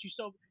feel about you,"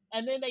 so.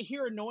 And then they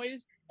hear a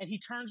noise, and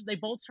they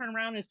both turn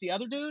around, and it's the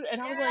other dude.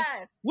 And I was like,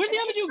 where'd the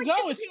other dude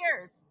go?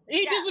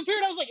 He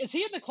disappeared. I was like, is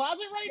he in the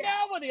closet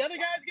now when the other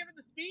guy's giving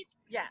the speech?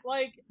 Yeah.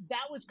 Like,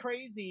 that was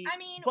crazy. I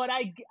mean. But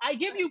I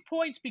give you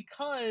points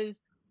because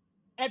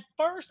at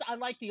first I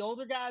like the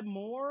older guy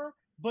more,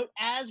 but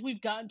as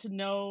we've gotten to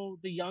know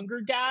the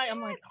younger guy, I'm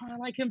like, oh, I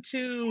like him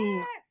too.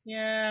 Yes.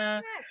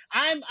 Yeah. Yes.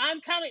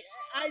 I'm kind of,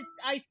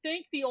 I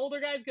think the older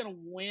guy's going to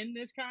win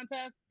this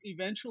contest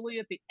eventually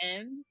at the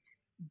end.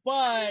 But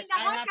I mean, the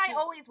hot guy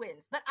always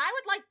wins. But I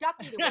would like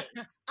Ducky to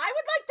win. I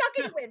would like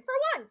Ducky to win for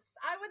once.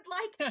 I would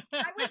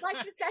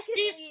like the second.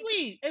 He's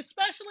sweet,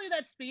 especially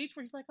that speech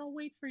where he's like, "I'll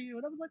wait for you,"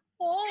 and I was like,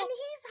 "Oh." And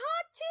he's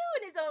hot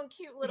too in his own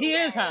cute little. He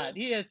way. is hot.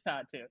 He is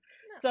hot too.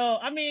 No. So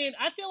I mean,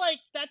 I feel like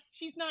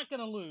she's not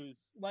gonna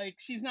lose. Like,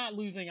 she's not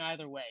losing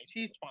either way.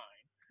 She's fine.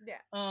 Yeah.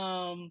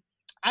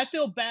 I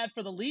feel bad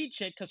for the lead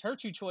chick because her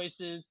two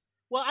choices.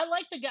 Well, I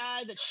like the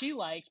guy that she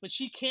likes, but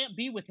she can't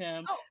be with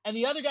him. Oh. And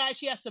the other guy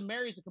she has to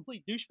marry is a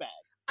complete douchebag.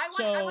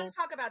 I want to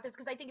talk about this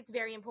because I think it's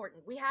very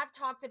important. We have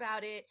talked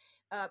about it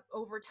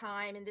over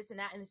time and this and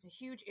that, and this is a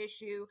huge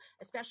issue,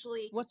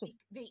 especially What's a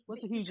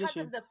huge because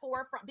issue? of the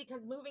forefront,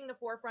 because moving the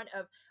forefront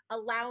of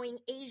allowing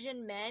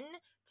Asian men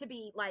to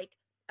be like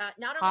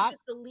not only Hot?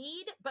 just the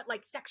lead, but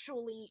like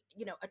sexually,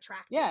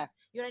 attractive. Yeah.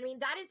 You know what I mean?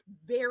 That is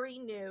very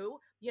new.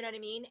 You know what I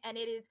mean? And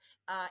it is,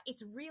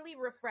 it's really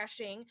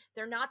refreshing.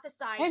 They're not the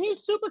side. And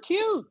he's super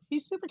cute.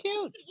 He's super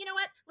cute. You know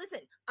what? Listen,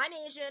 I'm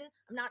Asian.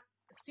 I'm not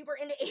super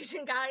into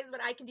Asian guys, but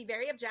I can be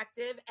very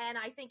objective, and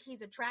I think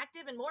he's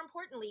attractive. And more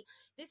importantly,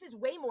 this is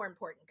way more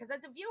important because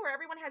as a viewer,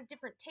 everyone has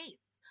different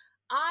tastes.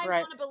 I Right.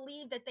 want to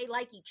believe that they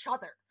like each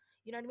other.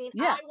 You know what I mean?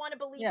 Yes. I want to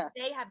believe Yeah. that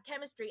they have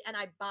chemistry, and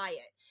I buy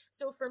it.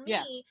 So for me,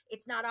 Yeah.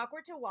 it's not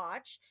awkward to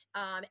watch.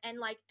 And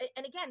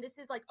again, this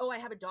is like, oh, I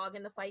have a dog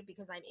in the fight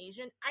because I'm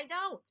Asian. I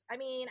don't. I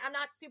mean, I'm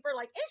not super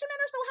like, Asian men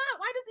are so hot.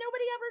 Why does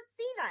nobody ever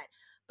see that?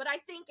 But I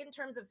think in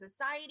terms of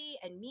society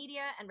and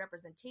media and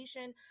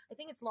representation, I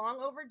think it's long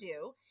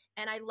overdue.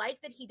 And I like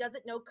that he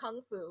doesn't know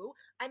Kung Fu.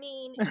 I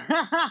mean, do you know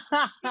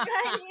what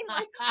I mean?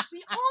 Like,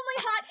 the only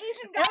hot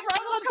Asian guy. I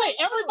was going to say,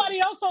 everybody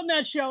else on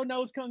that show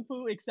knows Kung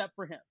Fu except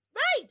for him.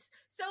 Right.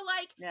 So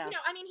like, Yeah.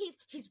 I mean,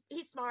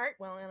 he's smart.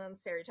 Well, and on the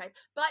stereotype,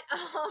 but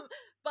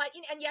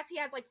and yes, he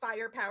has like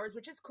fire powers,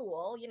 which is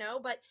cool,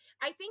 but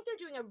I think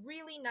they're doing a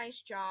really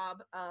nice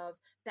job of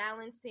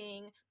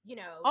balancing,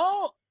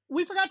 Oh,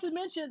 we forgot to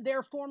mention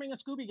they're forming a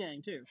Scooby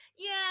Gang too.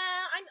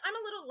 Yeah, I'm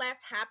a little less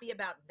happy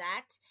about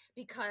that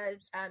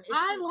because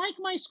I like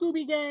my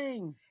Scooby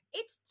Gang.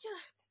 It's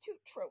too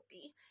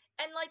tropey.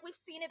 And like we've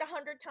seen it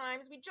 100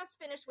 times. We just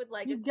finished with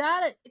Legacy. You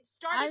got it. It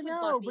started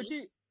with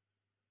Buffy.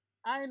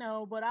 I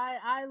know, but I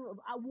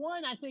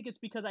think it's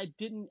because I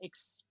didn't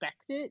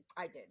expect it.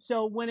 I did.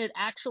 So when it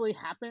actually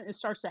happened, it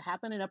starts to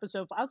happen in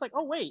episode 5. I was like,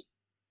 oh wait,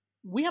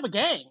 we have a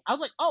gang. I was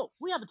like, oh,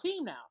 we have a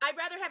team now. I'd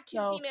rather have two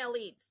female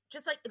leads,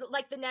 just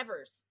like the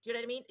Nevers. Do you know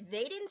what I mean?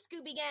 They didn't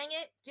Scooby Gang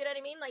it. Do you know what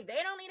I mean? Like they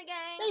don't need a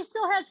gang. They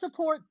still had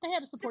support. They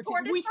had a support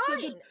team. Is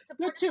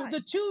fine.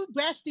 The two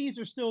besties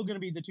are still going to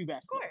be the two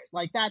besties. Of course.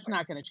 Like that's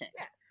not going to change.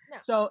 Yes. No.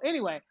 So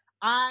anyway.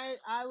 I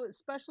was,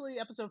 especially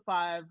episode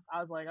 5, I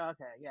was like,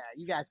 okay, yeah,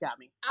 you guys got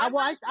me. I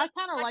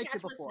kind of liked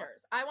it before.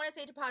 I want to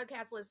say to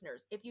podcast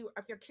listeners, if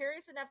you're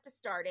curious enough to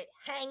start it,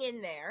 hang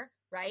in there,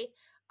 right?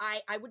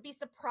 I would be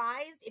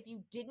surprised if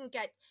you didn't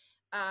get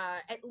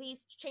at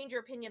least change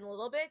your opinion a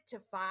little bit to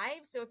 5.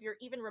 So if you're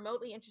even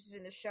remotely interested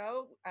in the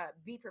show,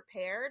 be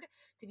prepared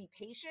to be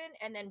patient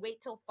and then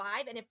wait till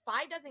 5. And if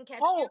 5 doesn't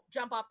catch you,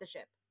 jump off the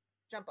ship.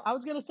 Jump off. I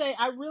was gonna say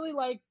I really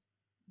like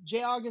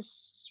J.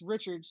 August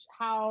Richards.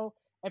 How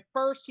at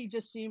first he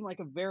just seemed like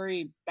a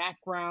very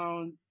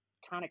background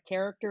kind of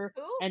character.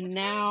 Ooh, and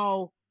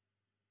now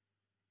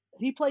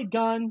he played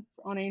Gunn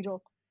on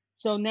Angel.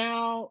 So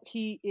now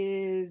he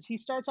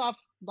starts off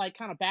like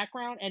kind of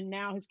background, and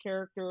now his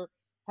character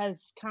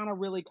has kind of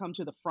really come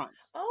to the front.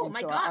 Oh and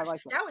my so gosh,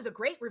 like that was a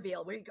great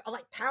reveal where he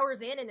like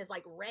powers in and is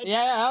like red.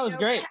 Yeah, that was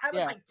great. I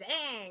was like,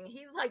 dang,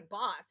 he's like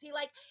boss. He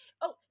like,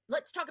 oh,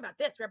 let's talk about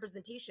this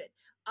representation.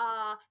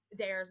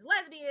 There's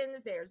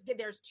lesbians,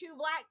 there's 2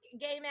 black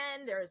gay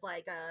men, there's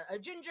like a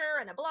ginger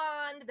and a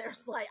blonde.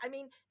 There's like, I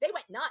mean, they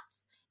went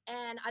nuts.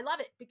 And I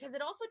love it because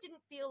it also didn't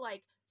feel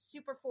like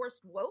super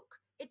forced woke.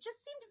 It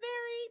just seemed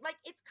very like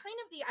it's kind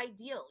of the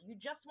ideal. You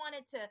just want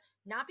it to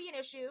not be an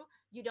issue.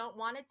 You don't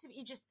want it to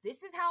be just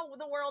this is how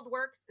the world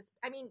works.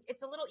 I mean,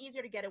 it's a little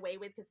easier to get away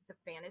with because it's a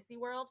fantasy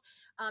world.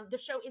 The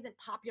show isn't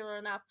popular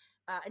enough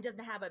and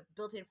doesn't have a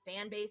built-in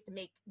fan base to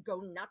make go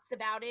nuts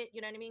about it.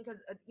 You know what I mean?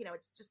 Because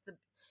it's just the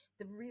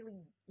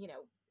really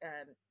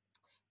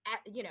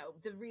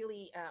the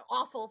really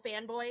awful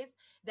fanboys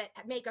that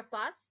make a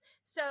fuss.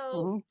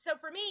 So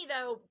for me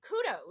though,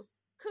 kudos,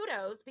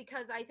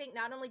 because I think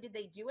not only did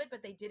they do it,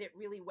 but they did it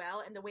really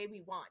well and the way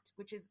we want,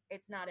 which is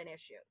it's not an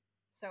issue.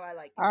 So I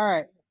like it. All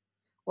right.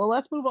 Well,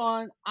 let's move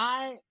on.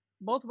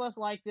 Both of us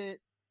liked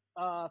it.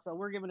 So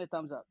we're giving it a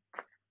thumbs up.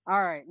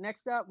 All right.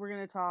 Next up, we're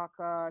going to talk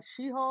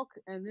She-Hulk.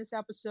 And this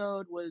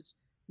episode was,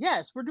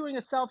 yes, we're doing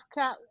a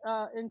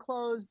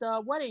self-enclosed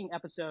wedding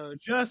episode.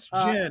 Just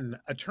Jen,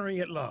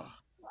 attorney at law.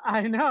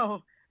 I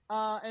know.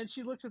 And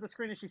she looks at the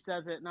screen and she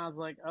says it. And I was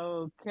like,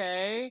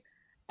 okay.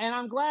 And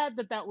I'm glad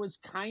that was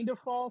kind of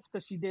false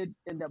because she did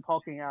end up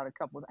hulking out a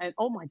couple of, and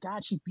oh my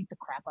God, she beat the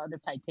crap out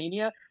of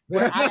Titania.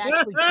 Where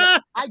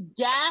I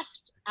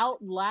gasped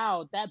out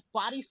loud. That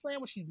body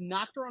slam when she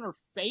knocked her on her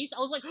face. I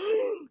was like,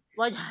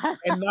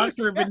 and knocked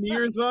her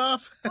veneers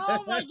off.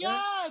 Oh my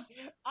God.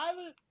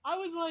 I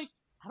was like,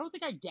 I don't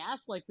think I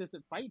gasped like this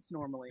at fights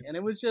normally. And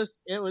it was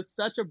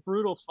such a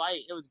brutal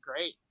fight. It was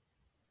great.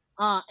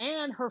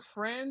 And her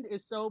friend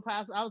is so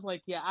passive. I was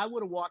like, yeah, I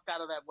would have walked out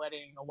of that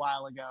wedding a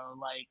while ago.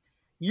 Like,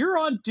 you're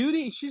on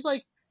duty. She's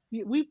like,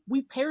 we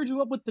paired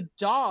you up with the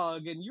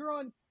dog, and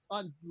you're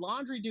on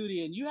laundry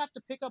duty, and you have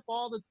to pick up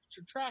all the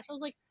trash. I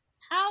was like,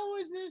 how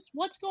is this?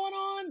 What's going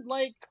on?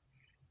 Like,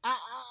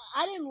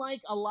 I didn't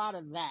like a lot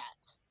of that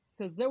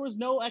because there was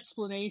no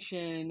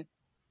explanation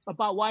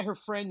about why her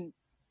friend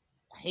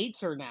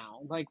hates her now.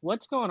 Like,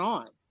 what's going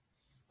on?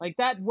 Like,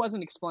 that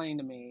wasn't explained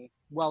to me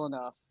well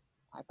enough.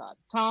 I thought.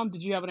 Tom,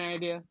 did you have an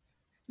idea?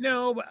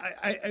 No, but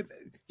I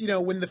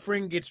when the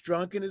friend gets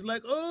drunk and is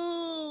like,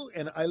 oh,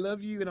 and I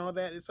love you and all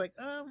that, it's like,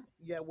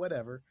 yeah,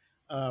 whatever.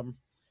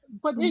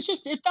 But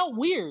it felt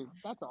weird.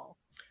 That's all.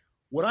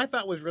 What I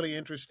thought was really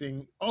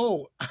interesting.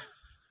 Oh,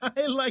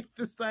 I liked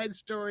the side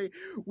story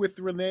with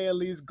Renee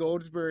Elise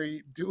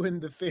Goldsberry doing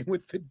the thing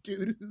with the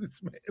dude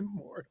who's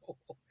immortal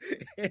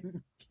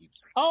and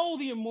keeps. Oh,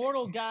 the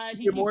immortal guy.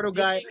 The immortal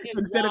guy.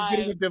 Instead of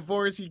getting a wife.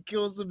 divorce, he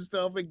kills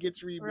himself and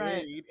gets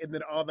remarried, and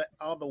then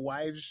all the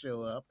wives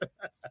show up.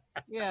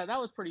 Yeah, that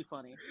was pretty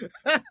funny.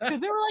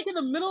 Because they were like in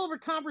the middle of a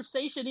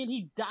conversation, and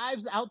he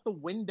dives out the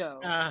window,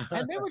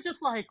 and they were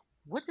just like,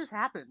 "What just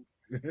happened?"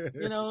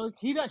 You know,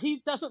 he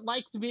doesn't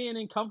like to be in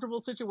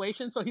uncomfortable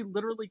situations, so he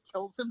literally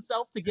kills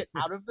himself to get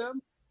out of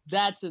them.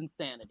 That's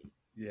insanity.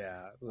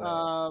 Yeah.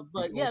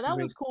 But yeah, that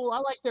was cool. I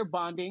like their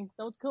bonding.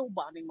 That was a cool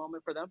bonding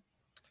moment for them.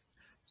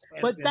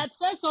 But that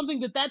says something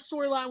that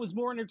storyline was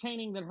more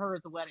entertaining than her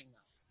at the wedding,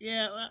 though.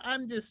 Yeah,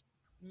 I'm just.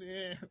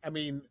 I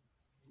mean,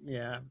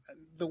 yeah,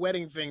 the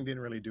wedding thing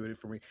didn't really do it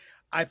for me.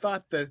 I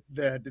thought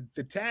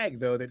the tag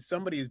though that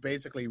somebody is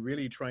basically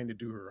really trying to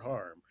do her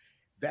harm.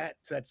 That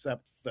sets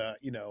up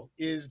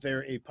is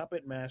there a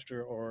puppet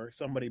master or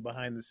somebody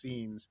behind the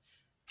scenes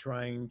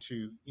trying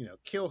to,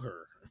 kill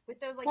her? With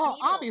those well, needles.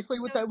 obviously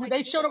with those,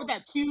 they showed up with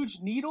that huge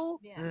needle.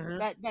 Yeah.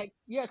 Mm-hmm.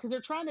 Because they're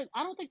trying to.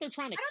 I don't think they're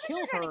trying to kill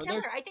her.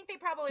 her. I think they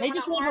probably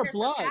just want her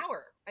blood.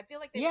 Power. I feel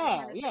like they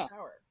want her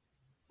power.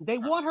 They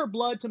want her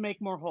blood to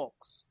make more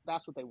Hulks.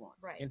 That's what they want.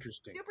 Right.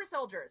 Interesting. Super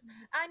soldiers.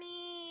 I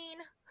mean,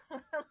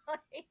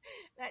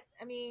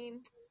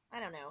 I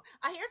don't know.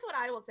 Here's what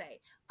I will say.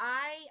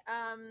 I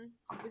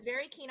was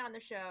very keen on the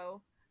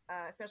show,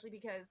 especially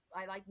because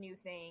I like new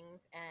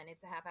things and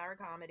it's a half-hour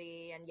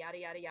comedy and yada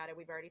yada yada.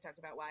 We've already talked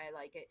about why I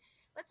like it.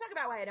 Let's talk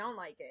about why I don't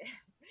like it.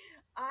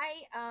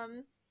 I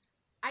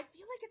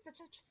feel like it's such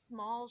a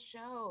small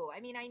show. I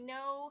mean, I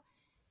know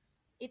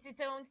it's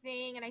its own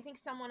thing, and I think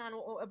someone on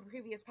a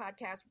previous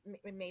podcast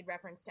made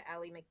reference to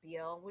Ally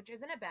McBeal, which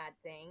isn't a bad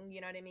thing,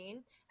 you know what I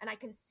mean? And I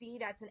can see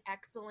that's an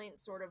excellent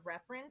sort of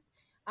reference.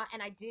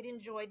 And I did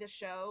enjoy the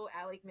show,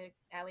 Ally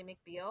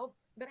McBeal,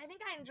 but I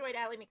think I enjoyed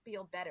Ally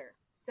McBeal better.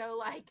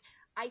 So, I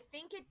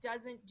think it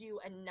doesn't do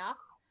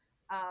enough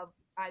of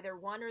either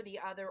one or the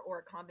other or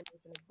a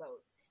combination of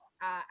both.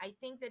 I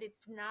think that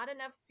it's not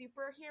enough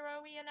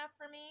superhero-y enough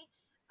for me.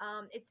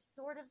 It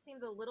sort of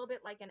seems a little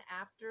bit like an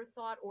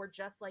afterthought or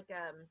just like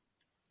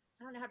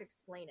I don't know how to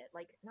explain it.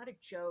 Like, not a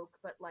joke,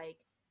 but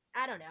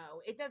I don't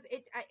know. It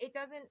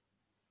doesn't.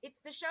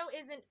 The show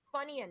isn't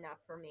funny enough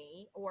for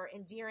me or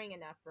endearing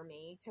enough for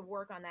me to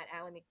work on that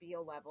Ally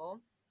McBeal level.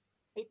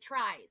 It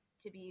tries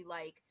to be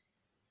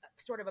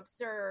sort of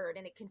absurd,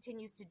 and it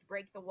continues to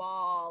break the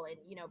wall and,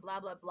 blah,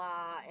 blah,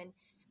 blah. And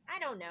I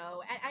don't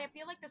know. I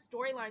feel like the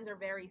storylines are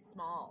very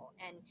small,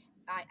 and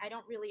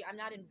I'm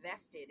not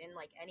invested in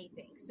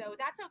anything. So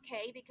that's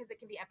okay because it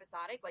can be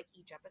episodic. Like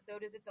each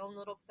episode is its own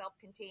little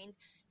self-contained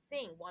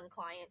thing. One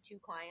client, two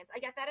clients. I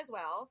get that as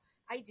well.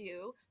 I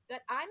do.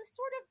 But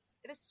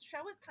this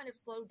show is kind of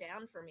slowed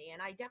down for me,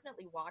 and I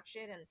definitely watch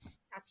it. And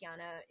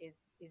Tatiana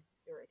is,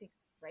 or I think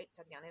it's right.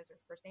 Tatiana is her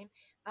first name.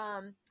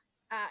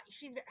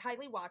 She's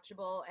highly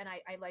watchable, and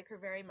I like her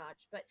very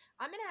much. But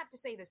I'm gonna have to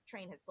say this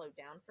train has slowed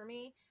down for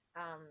me.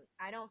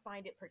 I don't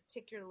find it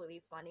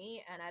particularly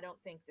funny, and I don't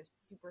think the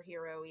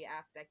superhero-y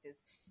aspect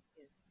is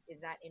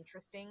that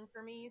interesting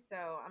for me. So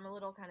I'm a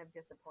little kind of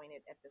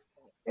disappointed at this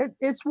point.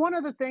 It's one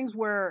of the things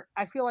where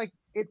I feel like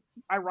it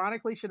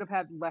ironically should have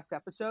had less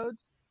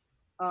episodes.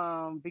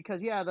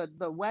 Because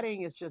the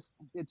wedding is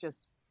just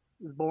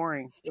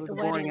boring. It was The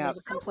boring wedding out. was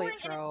a complete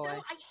throwaway.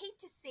 I hate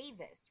to say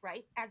this,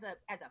 right? As a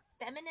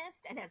feminist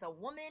and as a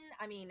woman,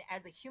 I mean,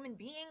 as a human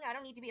being, I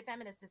don't need to be a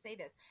feminist to say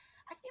this.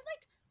 I feel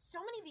like so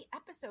many of the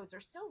episodes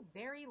are so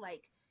very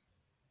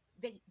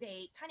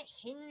they kind of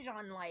hinge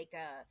on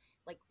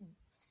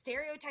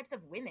stereotypes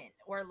of women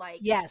or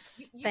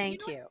yes,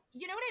 thank you.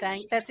 You know what I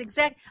mean? That's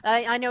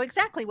I know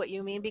exactly what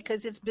you mean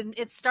because it's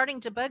starting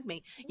to bug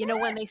me. You know,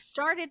 when they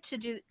started to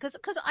do because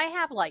I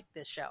have liked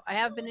this show. I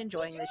have been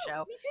enjoying the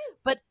show. Me too.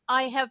 But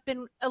I have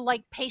been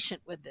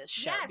patient with this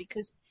show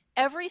because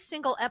every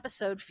single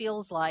episode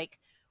feels like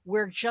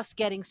we're just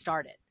getting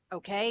started.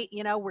 Okay,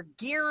 we're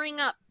gearing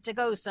up to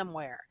go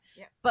somewhere,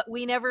 but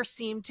we never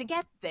seem to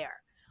get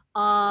there.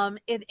 And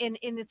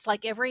it's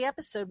like every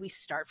episode we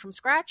start from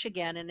scratch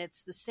again, and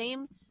it's the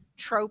same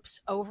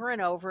tropes over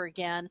and over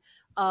again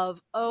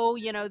of,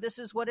 this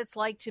is what it's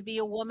like to be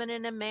a woman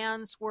in a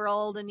man's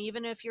world, and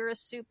even if you're a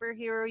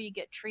superhero, you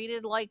get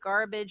treated like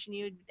garbage, and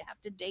you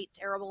have to date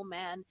terrible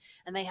men,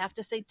 and they have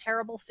to say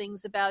terrible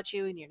things about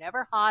you, and you're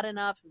never hot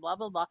enough, and blah,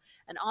 blah, blah,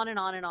 and on and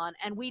on and on.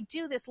 And we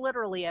do this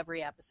literally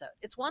every episode.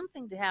 It's one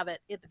thing to have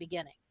it at the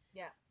beginning,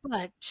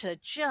 but to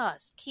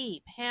just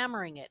keep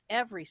hammering it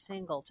every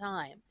single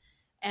time.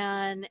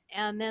 And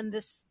then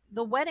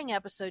the wedding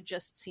episode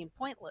just seemed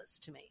pointless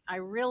to me. I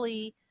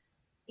really,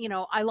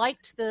 I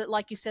liked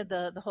like you said,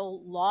 the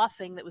whole law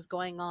thing that was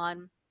going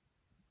on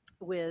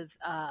with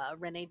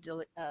Renee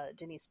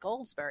Denise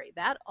Goldsberry.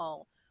 That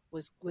all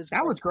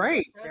That was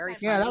great. That was Very kind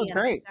of Yeah, that funny, was and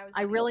great. That was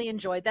I funny. really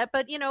enjoyed that.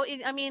 But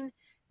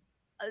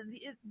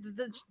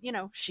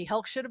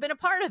She-Hulk should have been a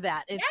part of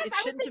that. Yes, It I was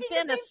shouldn't have thinking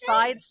been the a same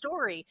side thing.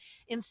 story.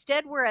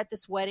 Instead, we're at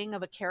this wedding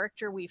of a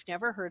character we've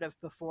never heard of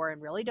before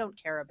and really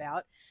don't care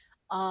about.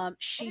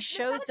 She And it's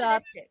shows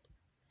up. misogynistic.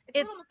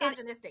 It's a little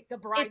misogynistic. The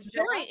bride's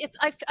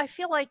I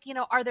feel like,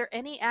 are there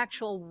any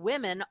actual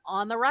women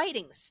on the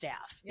writing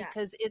staff? Yeah.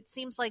 Because it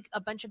seems like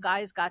a bunch of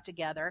guys got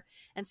together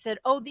and said,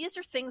 oh, these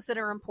are things that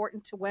are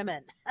important to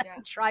women, Yeah.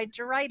 and tried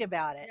to write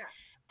about it. Yeah.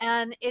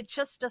 And it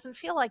just doesn't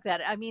feel like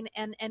that. I mean,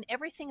 and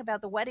everything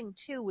about the wedding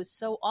too was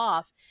so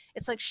off.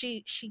 It's like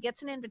she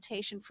gets an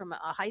invitation from a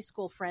high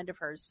school friend of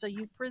hers, so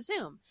you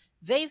presume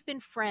they've been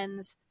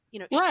friends.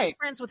 She's Right.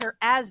 friends with her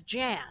as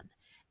Jan,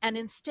 and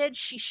instead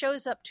she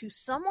shows up to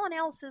someone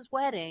else's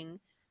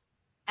wedding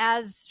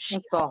as she,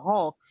 That's the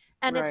Hulk.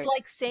 and it's Right.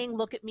 like saying,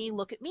 look at me,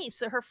 look at me.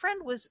 So her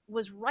friend was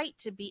right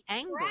to be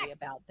angry Correct.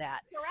 about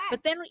that. Correct.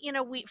 But then,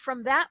 we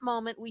from that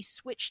moment we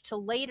switched to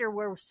later,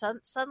 where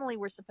suddenly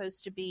we're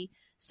supposed to be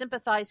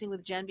sympathizing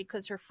with Jen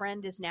because her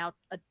friend is now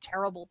a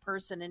terrible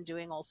person and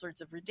doing all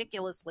sorts of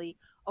ridiculously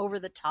over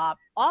the top,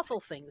 awful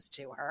things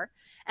to her.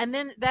 And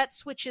then that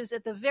switches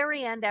at the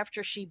very end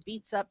after she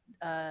beats up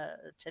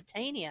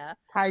Titania.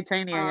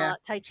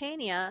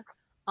 Titania.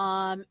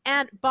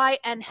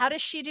 And how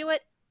does she do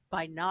it?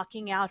 By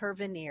knocking out her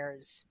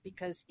veneers,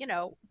 because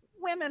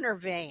women are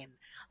vain.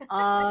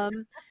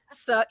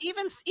 So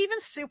even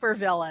super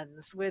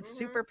villains with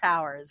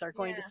superpowers are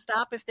going to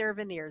stop if their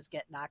veneers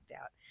get knocked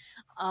out.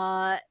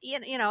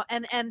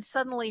 And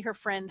suddenly her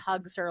friend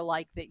hugs her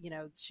like that.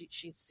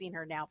 She's seen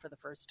her now for the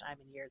first time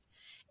in years.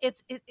 It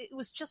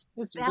was just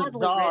badly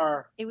bizarre.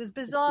 written. It was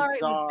bizarre.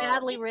 It was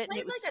badly written.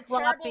 It It was played like a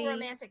sloppy. terrible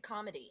romantic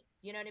comedy.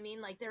 You know what I mean?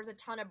 Like there's a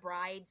ton of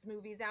brides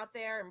movies out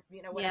there, and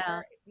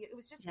whatever. It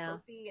was just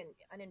tropey and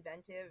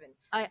uninventive. And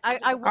I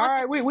All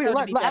right, wait.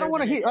 I I don't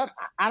want to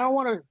I don't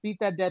want to beat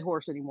that dead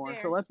horse anymore.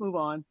 Fair. So let's move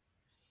on.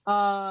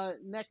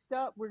 Next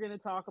up, we're going to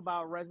talk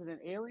about Resident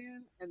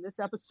Alien, and this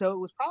episode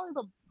was probably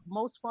the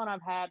most fun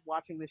I've had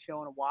watching this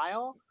show in a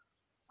while.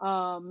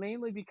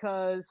 Mainly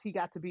because he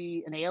got to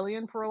be an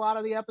alien for a lot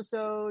of the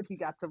episode. He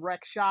got to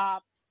wreck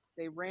shop.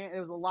 There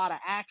was a lot of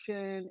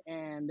action,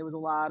 and there was a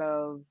lot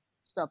of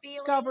stuff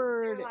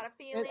discovered. There were a lot of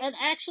feelings. And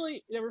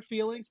actually, there were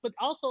feelings, but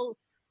also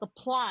the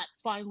plot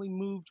finally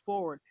moved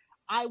forward.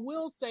 I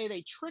will say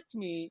they tricked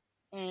me,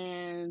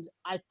 and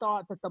I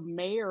thought that the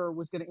mayor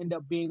was going to end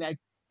up being that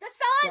the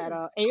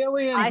son.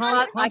 alien I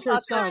hunter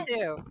thought so son.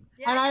 too.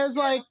 Yeah, And I was too.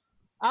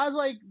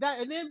 like that.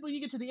 And then when you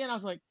get to the end, I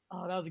was like,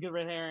 oh, that was a good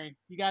red herring.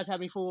 You guys had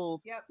me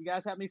fooled. Yep. You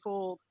guys had me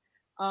fooled.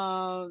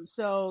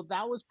 So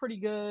that was pretty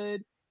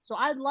good. So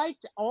I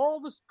liked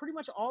pretty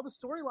much all the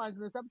storylines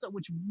in this episode,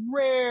 which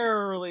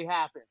rarely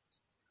happens.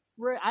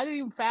 I didn't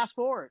even fast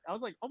forward. I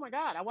was like, oh my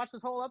God, I watched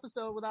this whole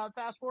episode without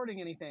fast forwarding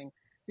anything.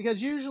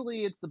 Because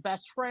usually it's the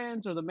best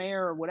friends or the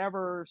mayor or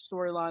whatever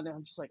storyline that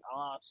I'm just like,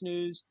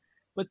 snooze.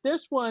 But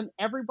this one,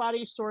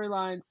 everybody's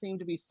storyline seemed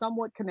to be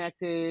somewhat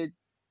connected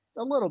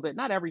a little bit,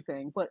 not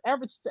everything, but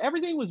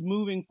everything was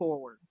moving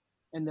forward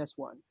in this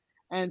one.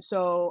 And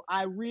so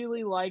I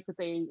really like that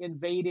they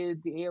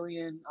invaded the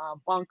alien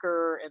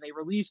bunker and they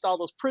released all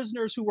those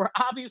prisoners who were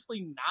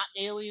obviously not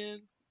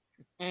aliens.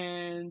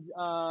 And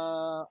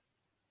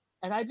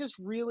I just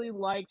really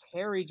liked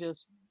Harry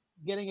just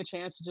getting a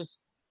chance to just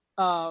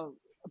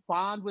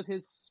bond with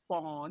his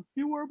spawn.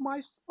 You were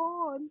my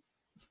spawn.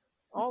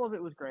 All of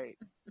it was great.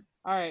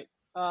 All right,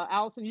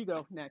 Allison, you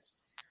go next.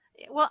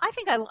 Well, I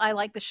think I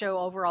like the show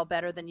overall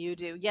better than you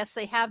do. Yes,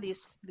 they have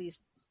these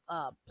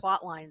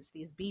plot lines,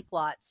 these B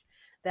plots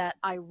that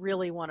I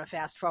really want to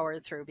fast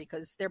forward through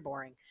because they're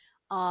boring.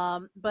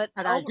 But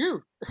I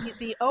do.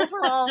 The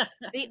overall,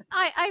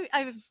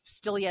 I've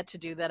still yet to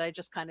do that. I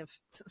just kind of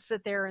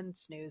sit there and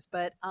snooze.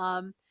 But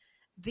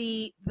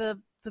the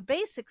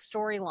basic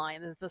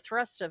storyline, the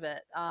thrust of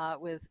it,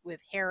 with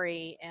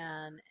Harry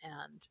and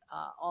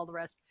all the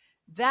rest,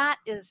 that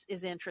is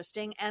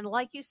interesting. And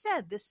like you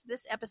said, this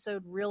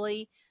episode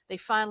really, they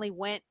finally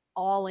went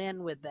all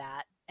in with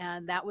that,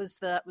 and that was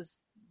the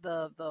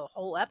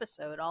whole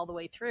episode all the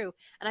way through.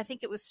 And I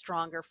think it was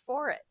stronger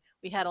for it.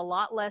 We had a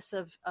lot less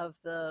of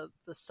the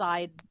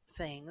side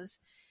things.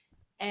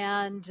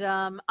 And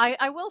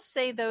I will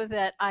say, though,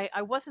 that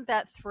I wasn't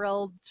that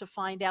thrilled to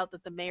find out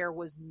that the mayor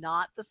was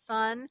not the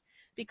son,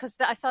 because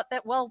I thought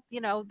that, well,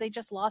 they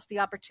just lost the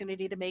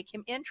opportunity to make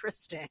him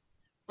interesting.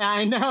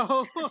 I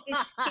know.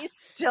 He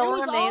still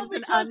remains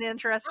an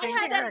uninteresting I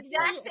had character.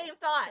 that exact same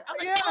thought. I was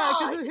like,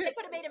 Yeah, they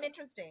could have made him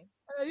interesting.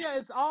 Yeah,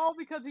 it's all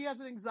because he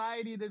has an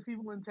anxiety that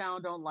people in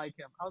town don't like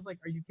him. I was like,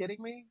 are you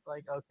kidding me?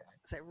 Like, okay.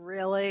 So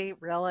really?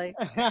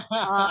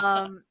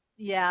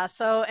 Yeah.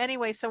 So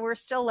anyway, so we're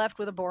still left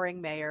with a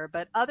boring mayor,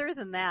 but other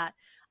than that,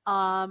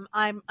 I'm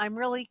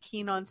really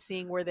keen on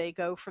seeing where they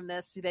go from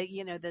this. They,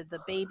 the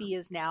baby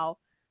is now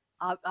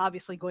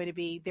obviously going to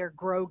be their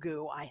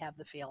Grogu. I have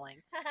the feeling.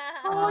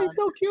 Oh, he's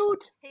so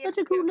cute. He Such is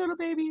a cute cute. little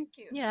baby.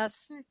 Cute.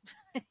 Yes,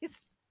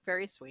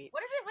 Very sweet.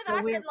 What is it with So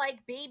us we're- and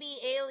like baby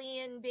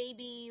alien,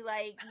 baby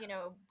like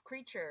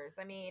creatures?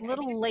 I mean,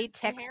 little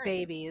latex inherent.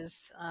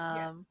 babies.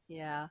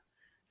 Yeah.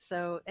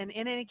 So, and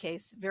in any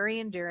case, very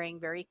endearing,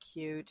 very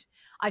cute.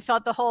 I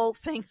thought the whole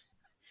thing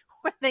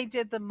when they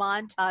did the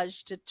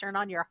montage to turn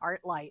on your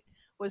heart light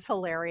was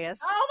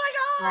hilarious. Oh my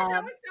god,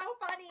 that was so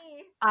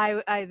funny.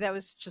 I that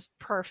was just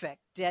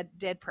perfect,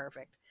 dead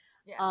perfect.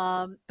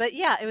 Yeah. But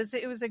yeah, it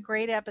was a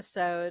great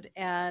episode,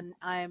 and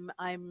I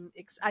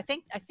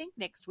think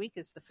next week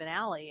is the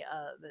finale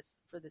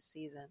for this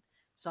season.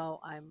 So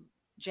I'm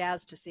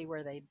jazzed to see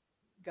where they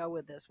go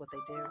with this, what they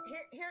do.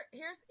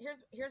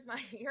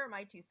 Here are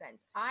my 2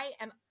 cents. I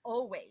am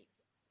always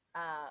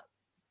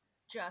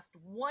just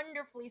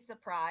wonderfully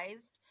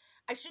surprised.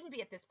 I shouldn't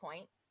be at this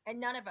point, and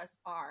none of us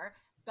are.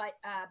 But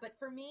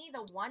for me,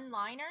 the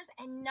one-liners,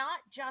 and not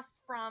just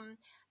from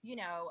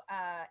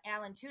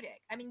Alan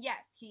Tudyk. I mean,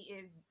 yes, he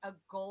is a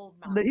gold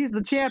mine. He's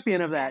the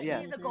champion of that. Yeah,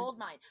 he's a gold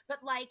mine. But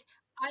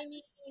I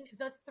mean,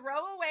 the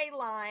throwaway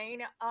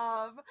line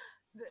of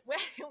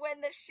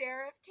when the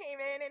sheriff came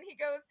in and he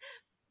goes,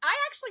 I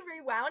actually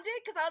rewound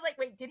it because I was like,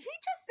 wait, did he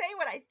just say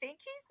what I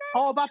think he said?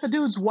 Oh, about the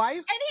dude's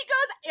wife? And he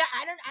goes, yeah,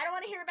 I don't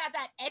want to hear about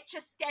that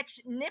Etch-a-Sketch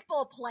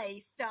nipple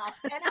play stuff.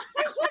 And I was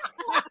like,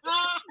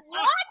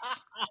 what?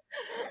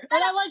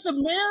 And I like the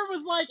mayor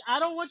was like, I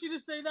don't want you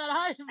to say that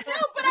either. No,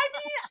 but I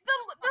mean,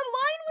 the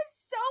line was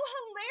so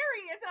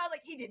hilarious. And I was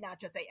like, he did not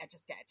just say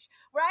Etch-a-Sketch,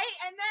 right?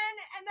 And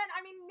then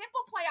I mean,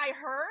 nipple play I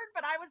heard,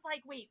 but I was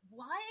like, wait,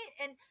 what?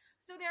 And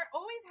so they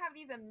always have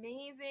these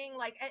amazing,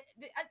 like at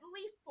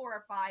least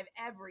 4 or 5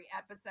 every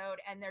episode,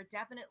 and they're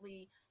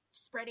definitely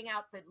spreading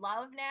out the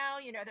love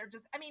now. They're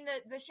just, I mean,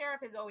 the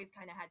sheriff has always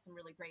kind of had some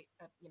really great,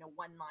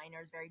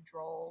 one-liners, very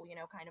droll,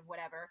 kind of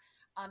whatever.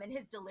 And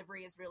his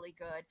delivery is really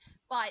good.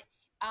 But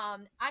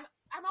I'm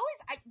always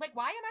like,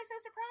 why am I so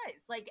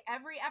surprised? Like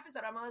every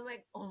episode, I'm always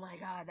like, oh my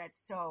god, that's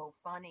so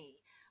funny.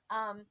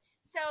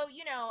 So,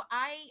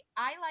 I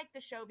like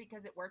the show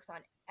because it works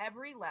on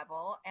every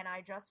level. And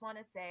I just want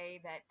to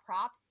say that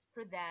props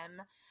for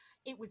them.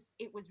 It was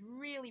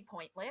really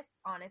pointless,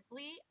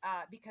 honestly,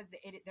 because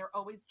they're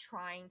always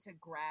trying to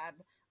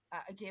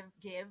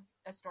give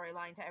a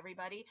storyline to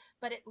everybody.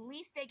 But at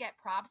least they get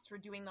props for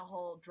doing the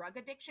whole drug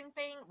addiction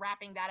thing,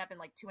 wrapping that up in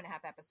like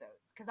 2.5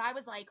 episodes. Because I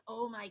was like,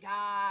 oh my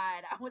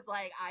god. I was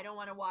like, I don't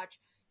want to watch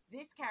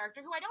this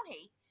character, who I don't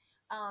hate,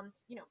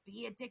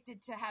 be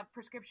addicted to have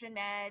prescription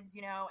meds,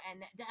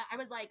 and I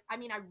was like, I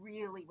mean, I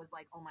really was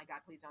like, oh my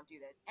god, please don't do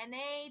this. And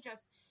they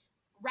just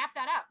wrap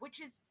that up, which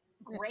is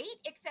great,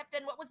 except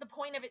then what was the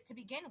point of it to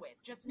begin with?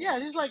 Just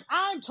like,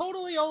 I'm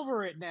totally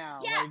over it now.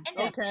 Yeah, like, and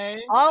then,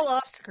 okay, all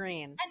off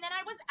screen. And then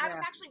I was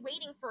actually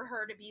waiting for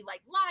her to be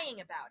like lying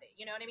about it,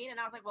 you know what I mean? And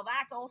I was like, well,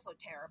 that's also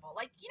terrible.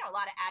 Like, a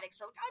lot of addicts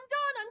are like, I'm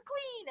done, I'm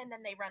clean, and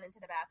then they run into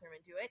the bathroom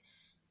and do it.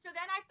 So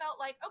then I felt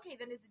like, okay,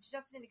 then is it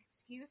just an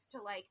excuse to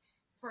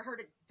for her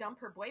to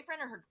dump her boyfriend,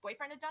 or her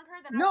boyfriend to dump her?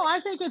 Then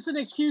I think it's an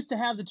excuse to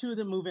have the two of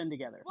them move in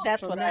together. Well,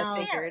 that's what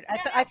I figured.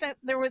 I think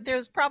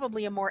there's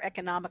probably a more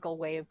economical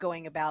way of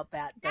going about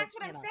that. That's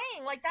what I'm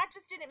saying. Like, that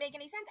just didn't make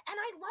any sense. And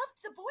I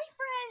loved the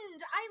boyfriend.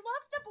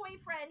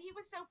 He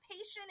was so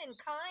patient and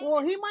kind.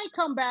 Well, he might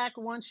come back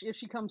if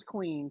she comes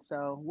clean.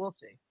 So we'll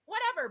see.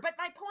 Whatever, but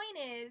my point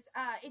is,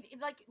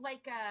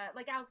 like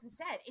Allison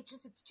said, it's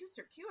too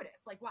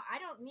circuitous. Like, well, I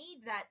don't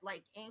need that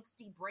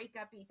angsty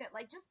breakup-y thing.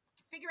 Like, just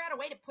figure out a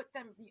way to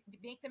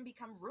make them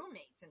become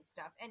roommates and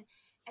stuff, and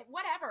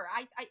whatever.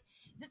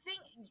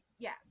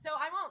 So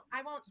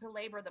I won't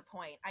belabor the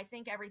point. I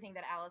think everything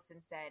that Allison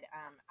said,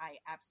 I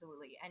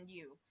absolutely, and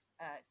you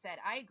said,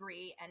 I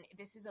agree. And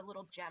this is a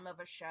little gem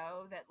of a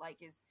show that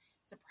is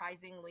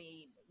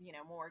surprisingly,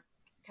 more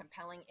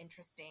compelling,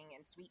 interesting,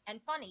 and sweet and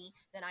funny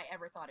than I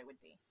ever thought it would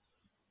be.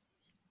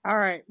 All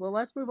right, well,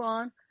 let's move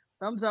on.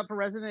 Thumbs up for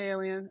Resident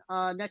Alien.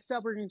 Next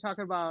up, we're going to talk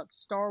about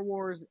Star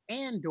Wars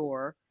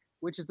Andor,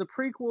 which is the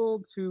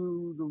prequel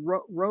to the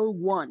Rogue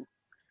One.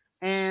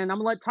 And I'm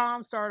going to let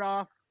Tom start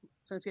off,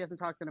 since he hasn't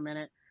talked in a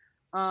minute.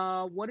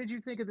 What did you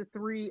think of the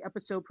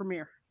 3-episode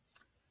premiere?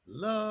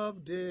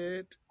 Loved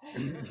it.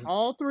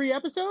 All 3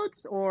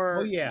 episodes? Or?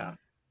 Oh, yeah.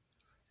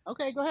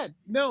 Okay, go ahead.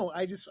 No,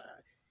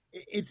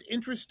 it's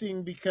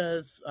interesting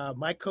because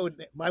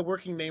my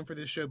working name for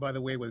this show, by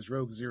the way, was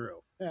Rogue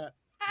Zero.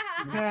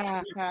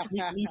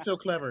 He's so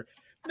clever.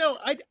 No,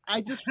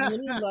 I just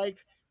really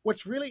liked.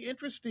 What's really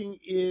interesting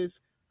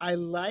is I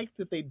liked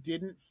that they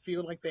didn't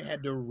feel like they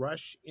had to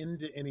rush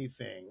into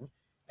anything,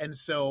 and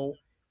so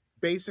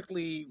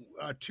basically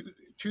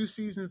two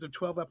seasons of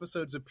 12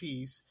 episodes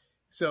apiece.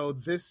 So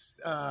this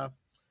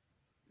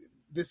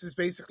is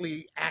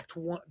basically Act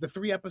 1. The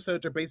 3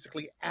 episodes are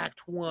basically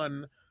Act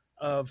 1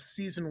 of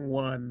season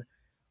 1,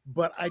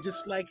 but I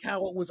just like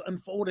how it was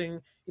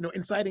unfolding.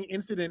 Inciting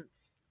incident.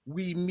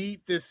 We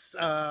meet this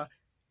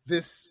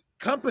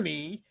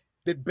company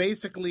that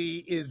basically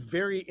is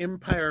very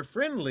Empire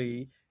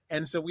friendly,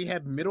 and so we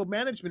have middle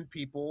management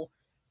people.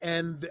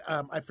 And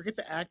I forget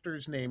the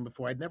actor's name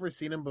before. I'd never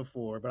seen him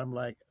before, but I'm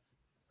like,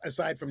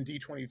 aside from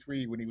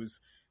D23 when he was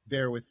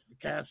there with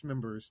cast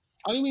members.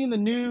 Oh, you mean the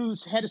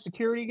news head of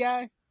security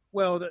guy?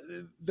 Well,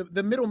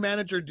 the middle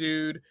manager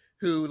dude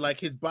who, like,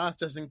 his boss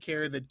doesn't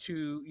care that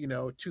two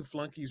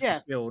flunkies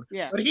were killed,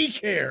 but he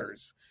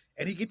cares,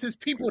 and he gets his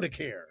people to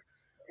care.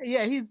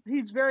 Yeah,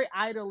 he's very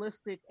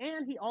idealistic,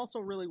 and he also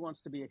really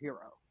wants to be a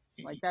hero.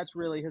 Like, that's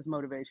really his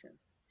motivation.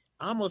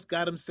 Almost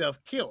got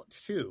himself killed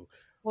too.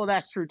 Well,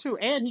 that's true too,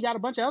 and he got a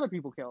bunch of other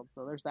people killed.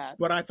 So there's that.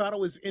 But I thought it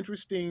was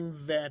interesting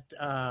that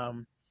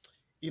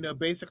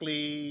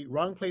basically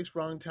wrong place,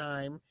 wrong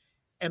time.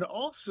 And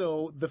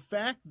also the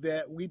fact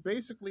that we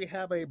basically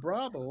have a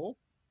brothel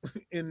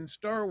in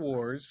Star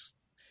Wars,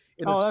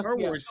 Star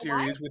Wars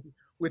series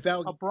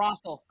without a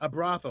brothel. A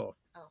brothel.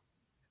 Oh.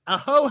 A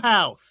hoe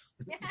house.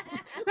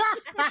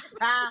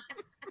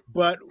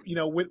 But,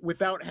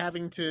 without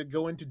having to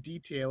go into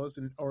details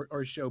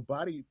or show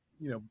body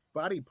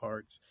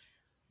parts.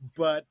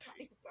 But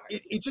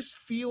it just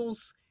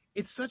feels,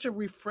 it's such a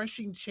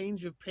refreshing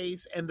change of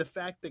pace. And the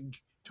fact that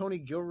Tony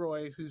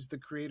Gilroy, who's the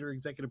creator,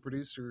 executive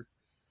producer,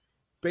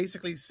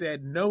 basically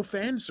said no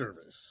fan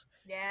service.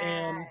 Yes.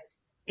 And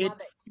it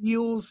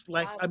feels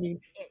like,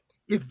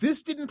 if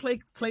this didn't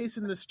take place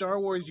in the Star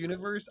Wars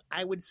universe,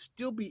 I would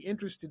still be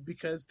interested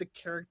because the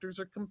characters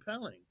are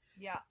compelling.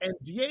 Yeah. And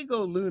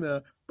Diego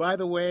Luna, by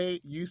the way,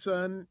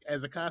 son,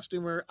 as a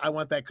costumer, I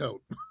want that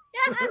coat.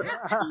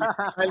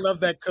 I love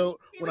that coat.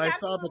 He was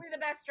absolutely the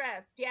best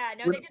dressed. Yeah,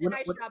 no, they did a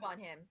nice job on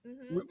him.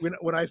 Mm-hmm.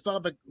 When I saw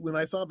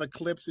the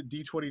clips at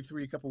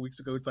D23 a couple weeks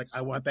ago, it's like,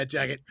 I want that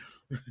jacket.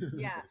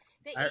 Yeah.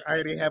 I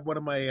already have one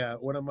of my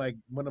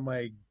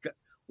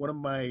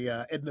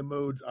Edna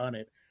Modes on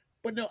it.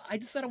 But no, I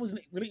just thought it was a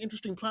really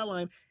interesting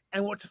plotline.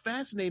 And what's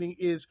fascinating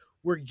is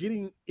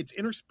it's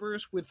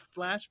interspersed with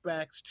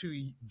flashbacks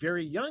to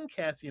very young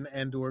Cassian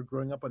Andor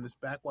growing up on this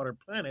backwater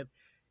planet.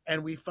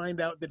 And we find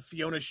out that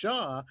Fiona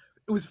Shaw,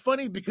 it was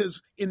funny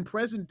because in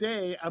present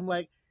day, I'm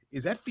like,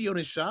 is that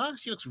Fiona Shaw?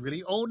 She looks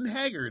really old and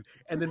haggard.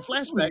 And then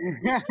flashback.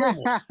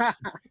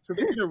 So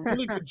they did a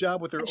really good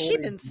job with her. Has she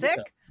been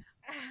sick?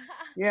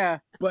 Yeah.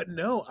 But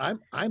no,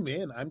 I'm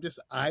in.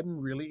 I'm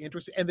really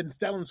interested. And then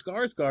Stellan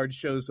Skarsgård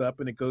shows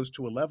up and it goes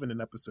to 11 in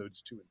episodes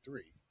 2 and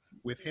 3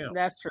 with him.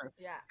 That's true.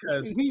 Yeah.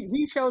 Because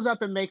he shows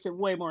up and makes it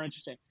way more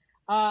interesting.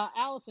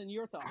 Allison,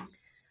 your thoughts?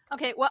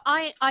 Okay, well,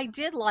 I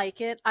did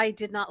like it. I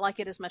did not like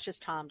it as much as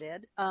Tom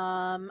did.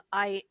 When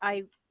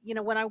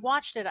I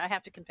watched it, I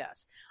have to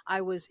confess,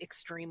 I was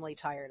extremely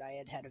tired.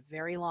 I had a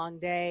very long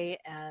day,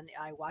 and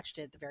I watched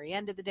it at the very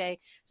end of the day.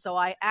 So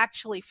I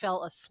actually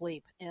fell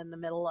asleep in the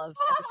middle of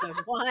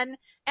episode 1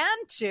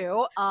 and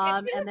 2.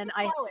 And then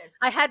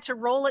I had to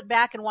roll it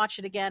back and watch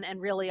it again,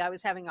 and really, I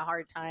was having a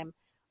hard time.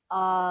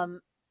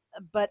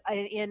 But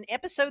in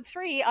episode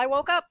 3, I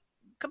woke up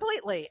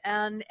completely,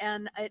 and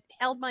it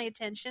held my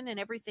attention, and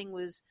everything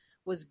was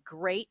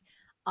great.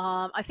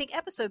 I think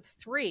episode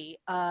 3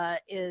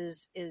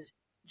 is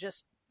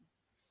just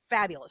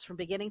fabulous from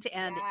beginning to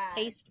end. It's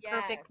paced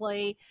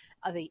perfectly.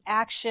 The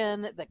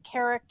action, the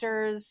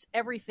characters,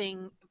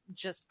 everything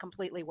just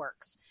completely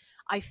works.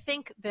 I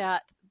think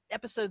that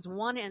episodes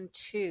 1 and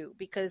 2,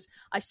 because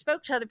I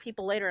spoke to other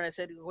people later and I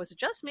said, was it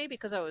just me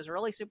because I was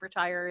really super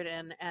tired?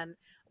 And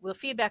the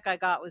feedback I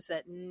got was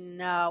that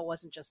no, it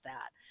wasn't just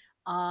that.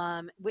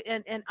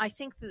 And I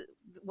think that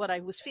what I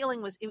was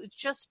feeling was it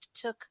just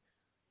took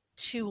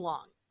too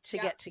long to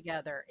get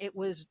together. It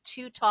was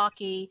too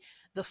talky.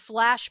 The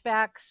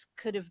flashbacks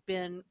could have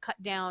been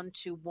cut down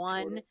to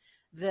one.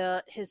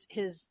 His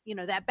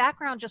that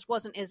background just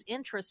wasn't as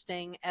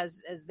interesting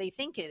as they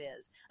think it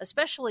is,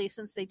 especially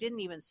since they didn't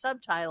even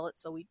subtitle it,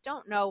 so we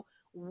don't know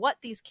what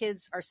these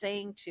kids are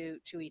saying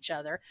to each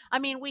other. I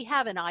mean, we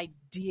have an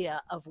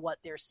idea of what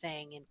they're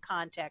saying in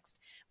context,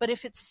 but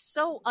if it's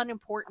so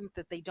unimportant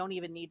that they don't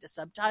even need to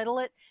subtitle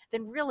it,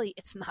 then really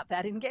it's not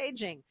that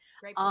engaging.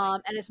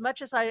 And as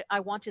much as I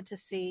wanted to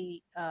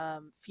see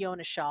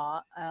Fiona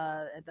Shaw,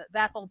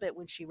 that whole bit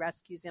when she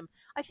rescues him,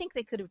 I think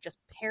they could have just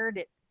pared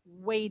it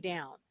way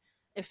down.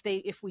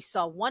 If we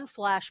saw one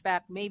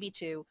flashback, maybe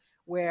two,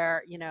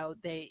 where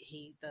the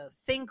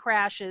thing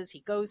crashes,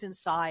 he goes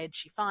inside,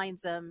 she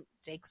finds him,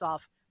 takes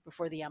off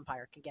before the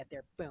Empire can get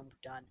there, boom,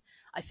 done.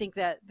 I think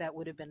that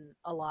would have been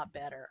a lot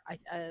better.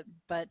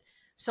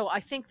 So I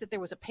think that there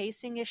was a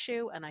pacing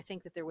issue, and I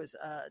think that there was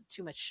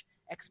too much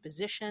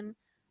exposition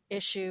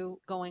issue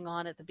going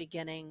on at the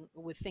beginning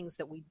with things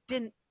that we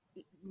didn't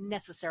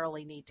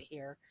necessarily need to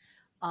hear.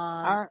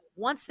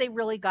 Once they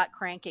really got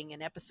cranking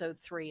in episode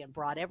 3 and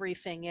brought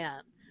everything in,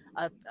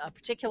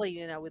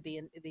 particularly with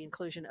the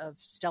inclusion of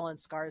Stellan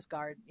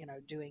Skarsgård,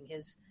 doing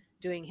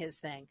his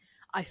thing,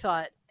 I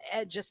thought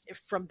just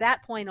from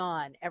that point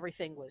on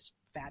everything was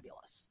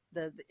fabulous.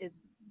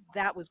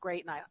 That was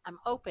great, and I'm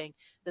hoping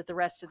that the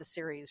rest of the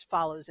series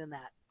follows in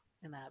that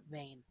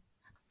vein.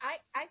 I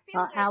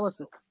feel like,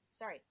 Allison.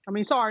 Sorry.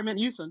 Sorry, I meant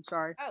Houston.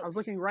 Sorry. Oh. I was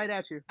looking right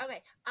at you.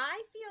 Okay.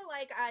 I feel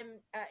like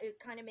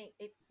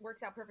it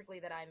works out perfectly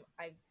that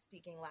I'm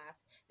speaking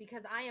last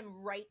because I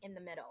am right in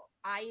the middle.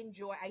 I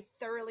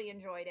thoroughly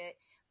enjoyed it.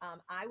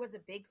 I was a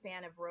big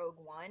fan of Rogue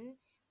One.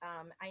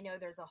 I know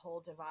there's a whole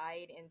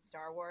divide in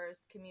Star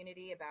Wars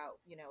community about,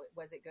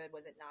 was it good?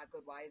 Was it not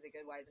good? Why is it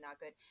good? Why is it not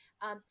good?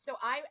 So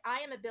I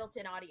am a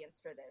built-in audience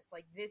for this.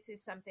 Like, this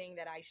is something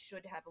that I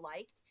should have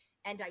liked,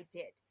 and I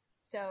did.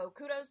 So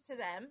kudos to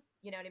them.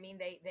 You know what I mean?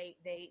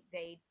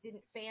 They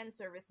didn't fan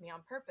service me on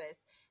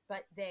purpose,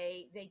 but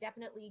they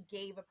definitely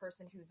gave a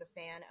person who's a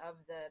fan of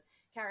the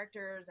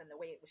characters and the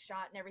way it was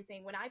shot and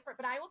everything. But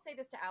I will say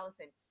this to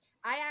Allison.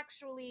 I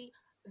actually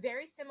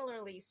very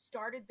similarly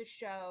started the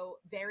show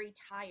very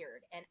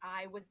tired, and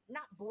I was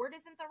not bored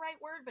isn't the right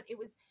word, but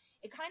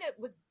it kind of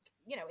was,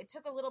 it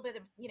took a little bit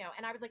of,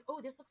 and I was like, oh,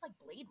 this looks like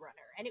Blade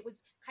Runner. And it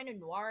was kind of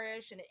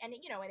noirish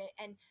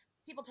and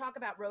people talk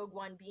about Rogue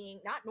One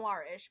being not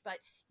noirish, but,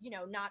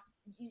 not,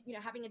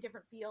 having a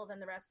different feel than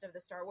the rest of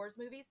the Star Wars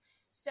movies.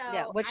 So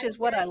yeah, which is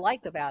what I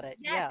like about it.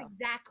 Yes, yeah.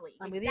 Exactly.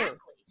 I'm with exactly.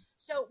 you.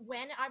 So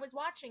when I was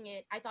watching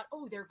it, I thought,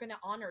 oh, they're going to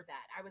honor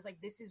that. I was like,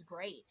 this is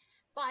great.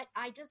 But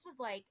I just was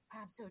like,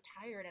 I'm so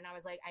tired. And I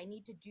was like, I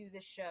need to do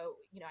this show.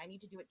 I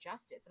need to do it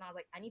justice. And I was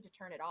like, I need to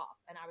turn it off.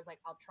 And I was like,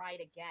 I'll try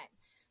it again.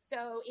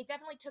 So it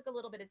definitely took a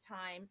little bit of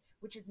time,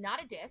 which is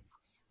not a diss.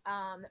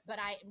 But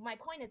my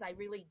point is I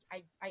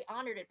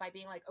honored it by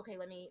being like, okay,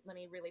 let me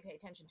really pay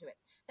attention to it.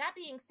 That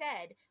being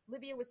said,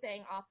 Libya was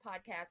saying off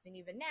podcast, and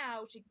even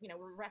now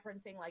we're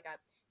referencing like a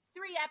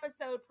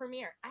 3-episode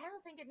premiere. I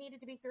don't think it needed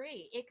to be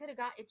 3. It could have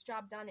got its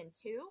job done in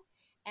 2.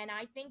 And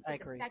I think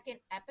that the second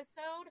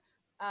episode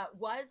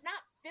was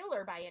not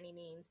filler by any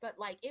means, but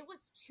like it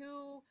was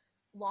too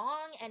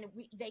long, and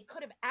they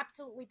could have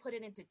absolutely put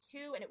it into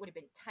 2, and it would have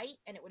been tight,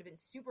 and it would have been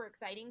super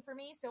exciting for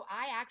me. So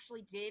I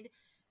actually did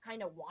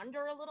kind of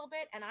wander a little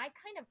bit, and I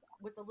kind of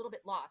was a little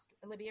bit lost.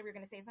 Olivia, were you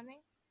going to say something?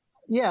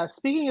 Yeah,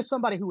 speaking as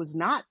somebody who was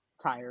not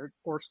tired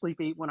or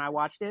sleepy when I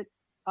watched it,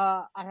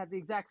 I had the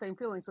exact same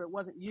feeling, so it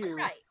wasn't you.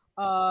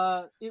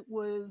 Right. It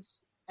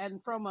was,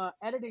 and from a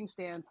editing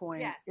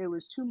standpoint, Yes. it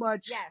was too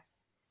much. Yes.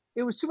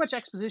 It was too much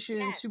exposition,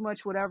 Yes. too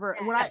much whatever.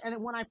 Yes.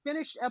 And when I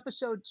finished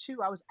episode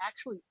 2, I was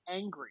actually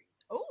angry.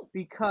 Oh.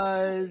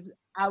 Because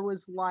I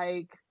was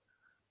like,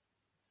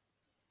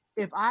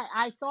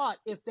 I thought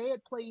if they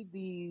had played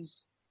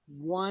these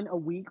one a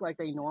week like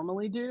they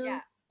normally do,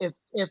 Yeah.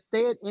 if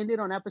they had ended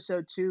on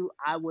episode 2,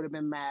 I would have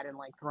been mad and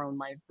like thrown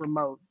my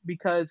remote,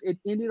 because it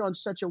ended on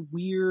such a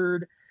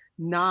weird,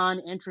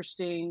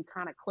 non-interesting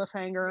kind of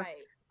cliffhanger.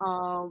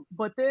 Right.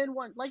 But then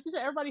like you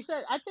said, everybody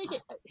said, I think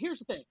here's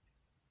the thing.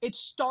 It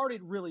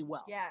started really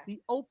well. Yes.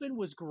 The open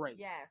was great.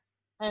 Yes.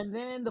 And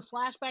then the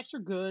flashbacks are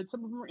good.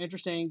 Some of them are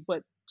interesting,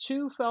 but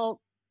 2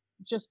 felt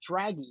just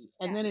draggy.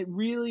 And then it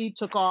really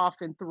took off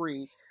in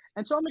 3.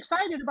 And so I'm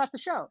excited about the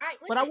show. Right,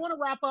 but I want to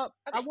wrap up.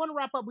 Okay.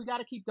 We got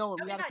to keep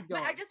going. Okay,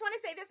 but I just want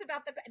to say this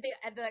about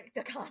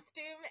the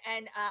costume.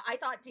 And I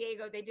thought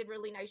Diego, they did a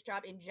really nice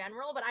job in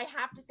general. But I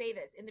have to say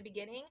this in the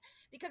beginning,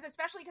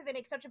 especially because they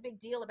make such a big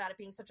deal about it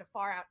being such a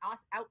far out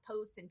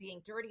outpost and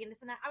being dirty and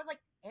this and that. I was like,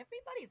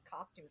 everybody's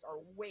costumes are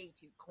way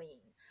too clean.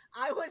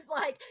 I was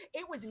like,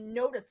 it was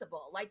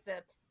noticeable. Like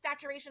the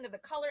saturation of the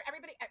color,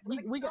 everybody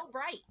was so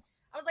bright.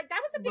 I was like, that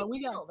was a big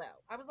deal,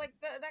 though. I was like,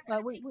 that kind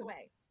of takes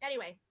away.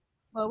 Anyway.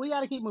 Well, we got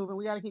to keep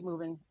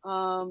moving.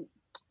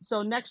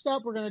 So next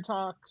up, we're going to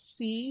talk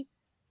C.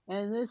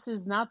 And this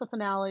is not the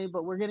finale,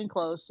 but we're getting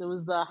close. It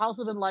was the House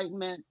of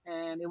Enlightenment.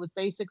 And it was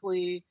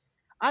basically,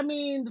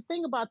 the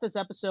thing about this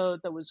episode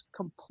that was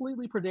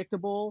completely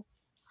predictable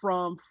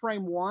from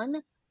frame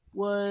 1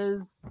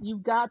 was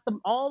you've got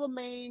all the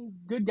main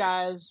good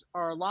guys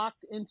are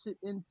locked into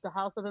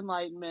House of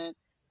Enlightenment,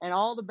 and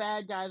all the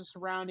bad guys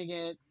surrounding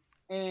it.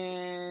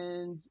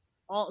 And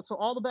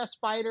all the best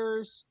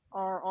fighters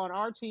are on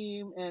our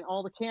team, and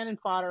all the cannon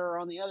fodder are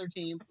on the other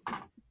team.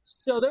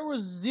 So there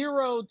was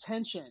zero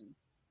tension.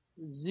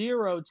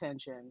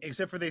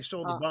 Except for they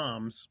stole the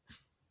bombs.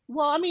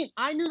 Well,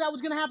 I knew that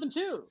was going to happen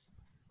too.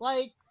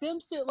 Like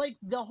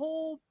the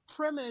whole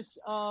premise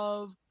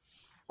of,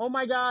 oh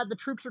my God, the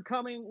troops are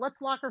coming.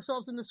 Let's lock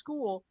ourselves in the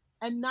school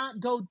and not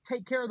go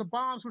take care of the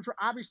bombs, which were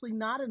obviously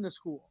not in the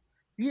school.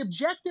 The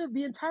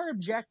entire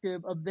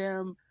objective of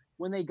them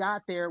when they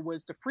got there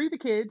was to free the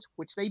kids,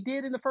 which they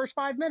did in the first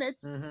 5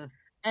 minutes,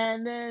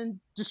 and then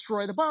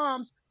destroy the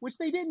bombs, which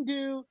they didn't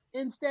do.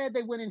 Instead,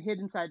 they went and hid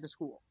inside the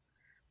school.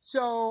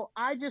 So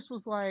I just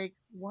was like,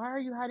 why are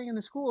you hiding in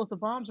the school if the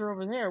bombs are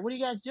over there? What are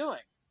you guys doing?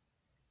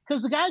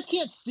 Because the guys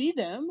can't see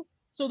them,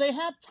 so they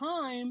have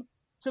time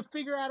to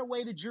figure out a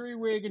way to jury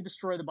rig and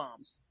destroy the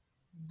bombs.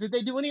 Did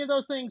they do any of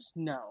those things?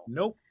 No.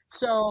 Nope.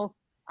 So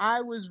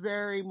I was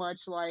very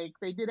much like,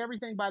 they did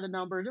everything by the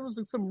numbers. It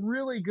was some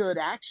really good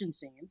action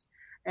scenes,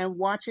 and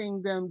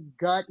watching them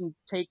gut and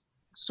take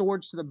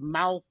swords to the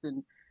mouth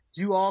and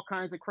do all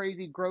kinds of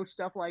crazy, gross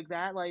stuff like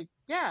that. Like,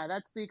 yeah,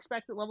 that's the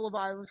expected level of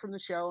violence from the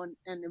show,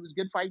 and it was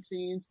good fight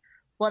scenes,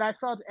 but I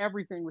felt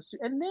everything was.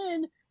 And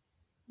then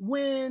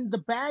when the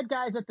bad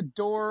guy's at the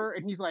door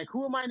and he's like,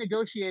 who am I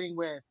negotiating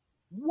with?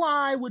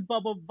 Why would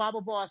Baba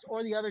Boss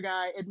or the other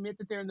guy admit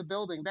that they're in the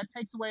building? That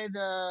takes away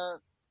the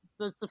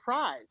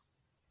surprise.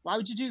 Why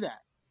would you do that?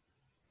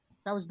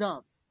 That was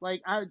dumb.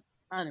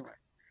 Anyway.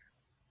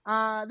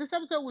 This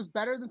episode was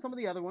better than some of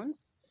the other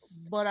ones.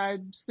 but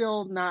I'm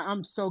still not.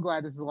 I'm so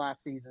glad this is the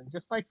last season.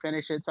 Just like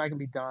finish it so I can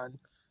be done.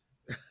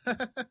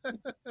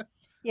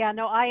 Yeah,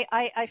 no,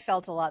 I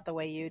felt a lot the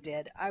way you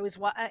did. It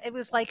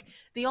was like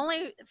the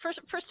only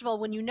first of all,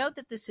 when you know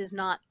that this is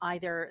not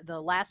either the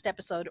last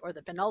episode or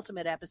the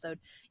penultimate episode,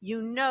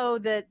 you know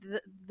that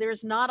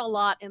there's not a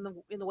lot in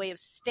the way of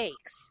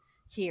stakes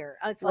here.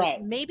 It's like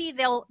Right. maybe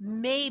they'll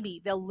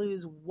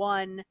lose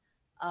one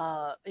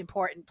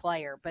important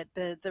player, but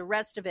the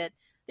rest of it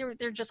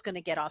they're just going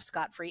to get off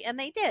scot-free, and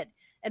they did.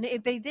 And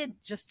they did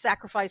just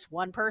sacrifice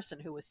one person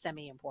who was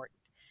semi-important.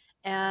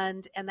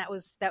 And that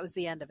was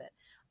the end of it.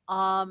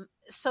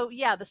 So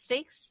yeah, the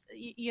stakes,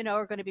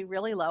 are going to be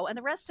really low. And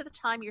the rest of the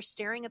time you're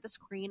staring at the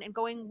screen and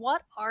going,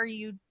 what are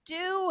you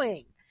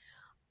doing?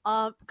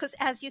 Because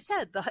as you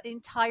said, the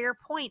entire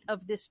point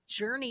of this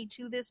journey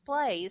to this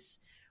place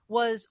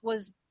was,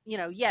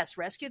 yes,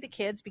 rescue the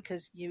kids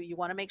because you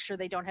want to make sure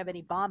they don't have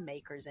any bomb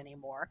makers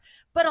anymore,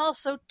 but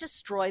also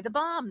destroy the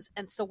bombs.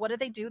 And so what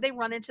do? They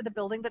run into the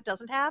building that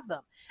doesn't have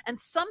them. And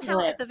somehow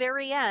Right. at the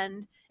very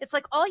end, it's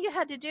like all you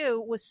had to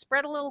do was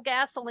spread a little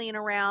gasoline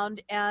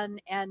around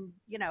and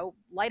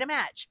light a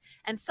match.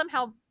 And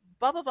somehow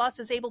Bubba Voss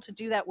is able to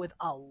do that with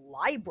a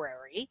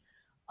library.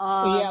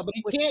 Yeah, but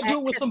he which can't do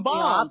it with pissed some me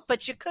off, bombs.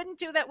 but you couldn't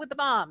do that with the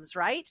bombs,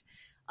 right?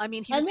 I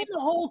mean, he was And then the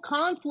whole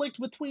conflict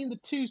between the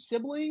two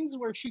siblings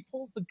where she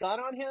pulls the gun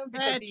on him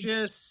because That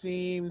just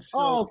seems so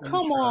Oh,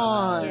 come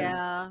on.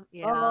 contrived.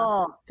 yeah.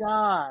 Oh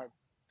God.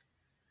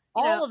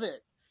 All of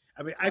it.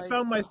 I mean, I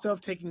found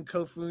myself taking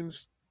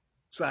Kofun's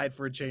side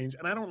for a change,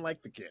 and I don't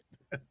like the kid.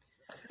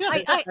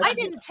 I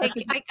didn't take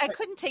I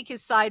couldn't take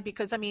his side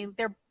because I mean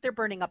they're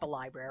burning up a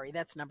library.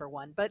 That's number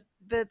one. But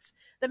the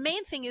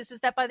main thing is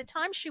that by the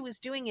time she was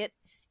doing it,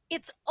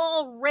 it's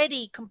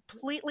already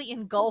completely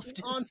engulfed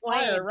in On flame.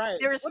 fire, right.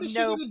 There is What is she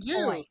no gonna do?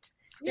 point.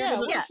 Yeah,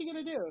 what Yeah. is she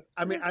gonna do?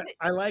 I mean, It's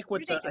I like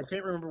what I ridiculous.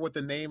 can't remember what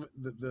the name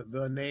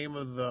the name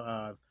of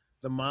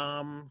the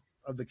mom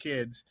of the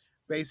kids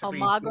basically.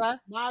 Magra.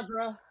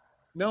 Magra.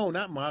 No,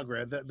 not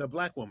Magra. The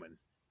black woman.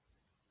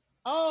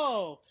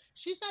 Oh,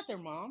 she's not their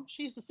mom.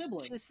 She's the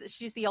sibling.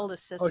 She's the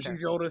oldest sister. Oh, she's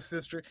the oldest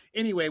sister.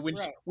 Anyway, when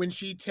Right.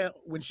 she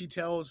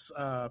tells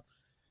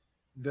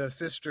the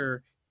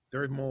sister,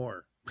 there's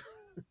more.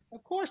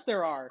 Of course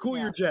there are. Cool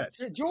your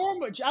jets. I was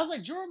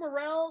like, Jorah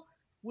Morel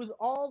was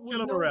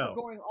known Morel.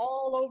 for going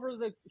all over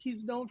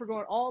he's known for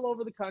going all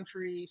over the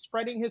country,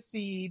 spreading his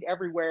seed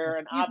everywhere,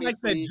 and He's like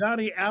obviously the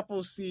Johnny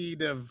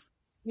Appleseed of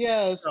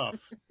yes, stuff.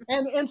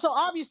 and so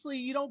obviously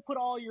you don't put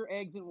all your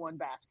eggs in one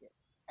basket,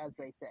 as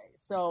they say.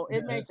 So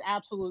it makes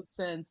absolute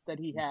sense that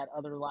he had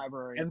other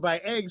libraries. And by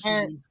eggs, you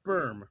mean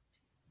sperm.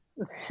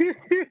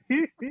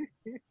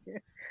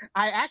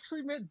 I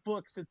actually meant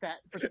books at that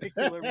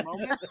particular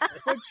moment,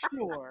 but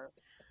sure.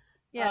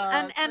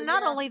 Yeah, and so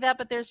not yeah. only that,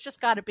 but there's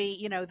just got to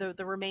be,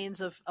 the remains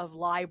of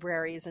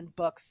libraries and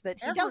books that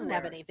he doesn't have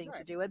Everywhere, anything to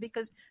right. do with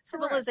because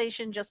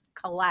civilization just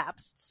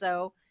collapsed.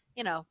 So,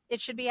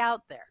 it should be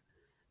out there.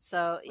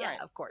 So, yeah,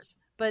 Right. of course.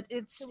 But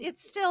it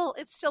still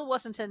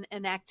wasn't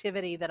an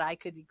activity that I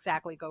could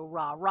exactly go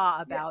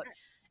rah about.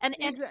 And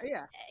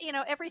yeah.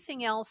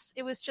 everything else,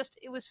 it was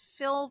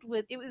filled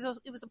with it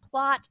was a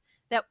plot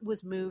that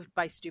was moved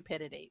by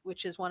stupidity,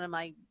 which is one of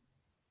my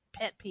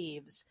pet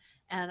peeves.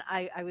 And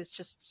I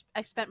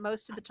spent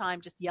most of the time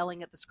just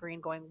yelling at the screen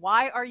going,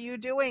 why are you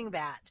doing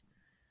that?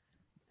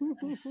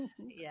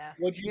 Yeah.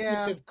 What do you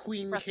think of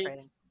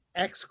Frustrating.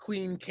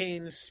 ex-Queen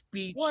Kane's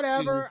speech?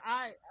 Whatever.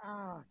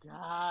 Oh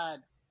God.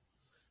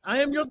 I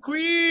am your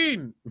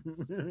queen.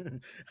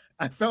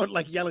 I felt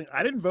like yelling,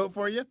 I didn't vote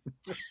for you.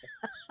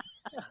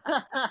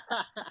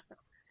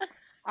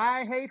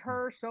 I hate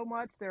her so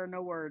much. There are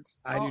no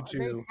words. I do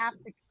too.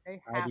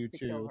 They have to too.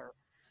 kill her.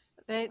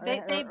 They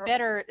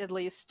better at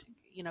least,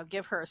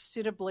 give her a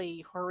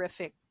suitably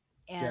horrific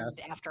end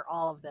after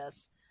all of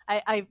this.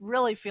 I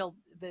really feel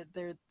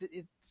that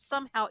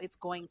somehow it's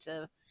going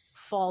to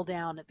fall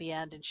down at the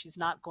end and she's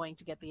not going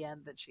to get the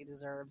end that she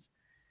deserves.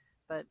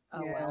 But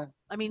well.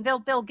 I mean,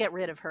 they'll get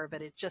rid of her,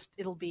 but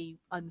it'll be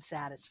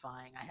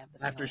unsatisfying. I have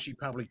the After feeling. she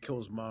probably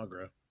kills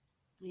Magra.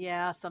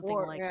 Yeah, something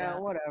like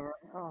that. Whatever.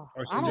 Oh,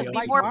 Or I don't she's Be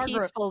like more Margaret.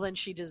 peaceful than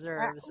she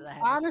deserves. I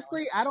have the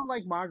Honestly, I don't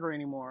like Margaret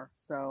anymore.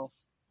 So,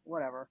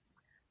 whatever.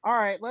 All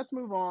right, let's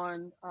move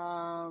on.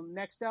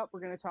 Next up, we're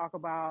going to talk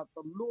about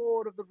the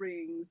Lord of the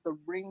Rings, the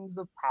Rings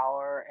of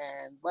Power,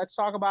 and let's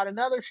talk about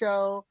another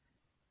show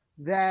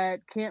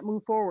that can't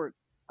move forward.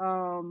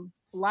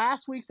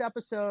 Last week's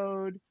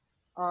episode,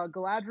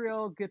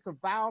 Galadriel gets a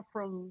vow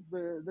from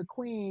the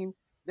Queen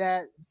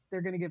that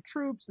they're going to give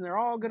troops and they're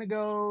all going to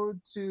go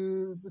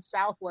to the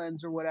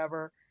Southlands or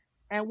whatever.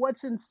 And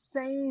what's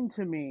insane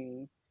to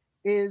me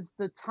is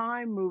the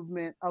time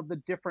movement of the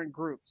different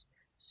groups.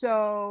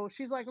 So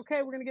she's like,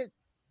 okay, we're going to get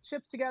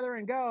ships together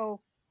and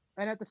go.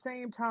 And at the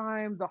same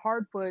time, the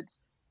Hardfoots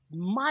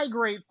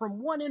migrate from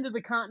one end of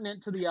the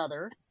continent to the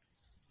other.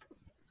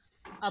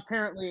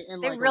 Apparently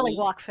in they like really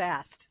walk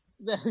fast.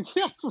 Yeah,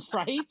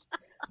 right?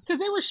 Because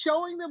they were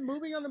showing them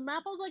moving on the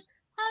map. I was like,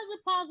 how is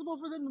it possible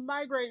for them to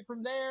migrate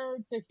from there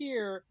to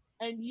here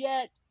and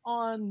yet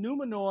on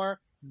Numenor,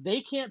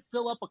 they can't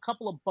fill up a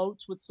couple of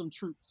boats with some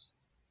troops.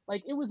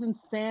 Like, it was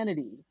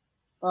insanity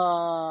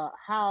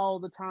how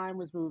the time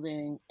was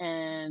moving.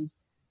 And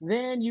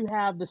then you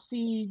have the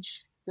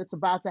siege that's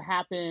about to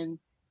happen.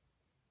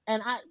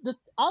 And the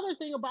other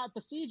thing about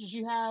the siege is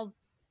you have,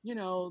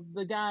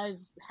 the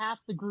guys, half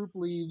the group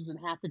leaves and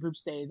half the group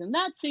stays. And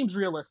that seems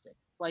realistic.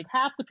 Like,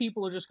 half the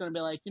people are just going to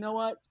be like, you know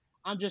what?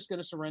 I'm just going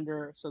to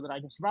surrender so that I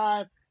can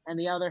survive. And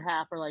the other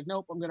half are like,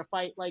 nope, I'm going to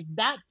fight. Like,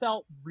 that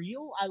felt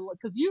real.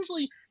 Because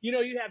usually,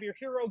 you have your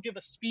hero give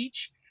a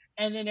speech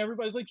and then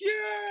everybody's like,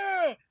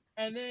 yeah.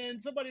 And then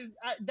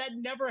that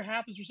never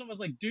happens where someone's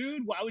like,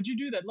 dude, why would you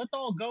do that? Let's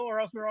all go or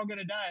else we're all going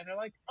to die. And they're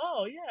like,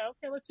 oh, yeah,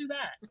 okay, let's do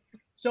that.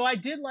 So I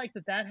did like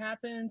that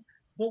happened.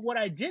 But what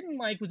I didn't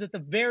like was at the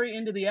very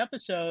end of the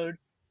episode,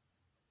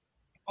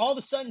 all of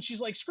a sudden she's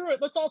like, screw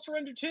it, let's all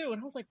surrender too.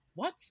 And I was like,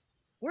 what?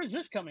 Where's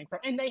this coming from?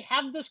 And they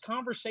have this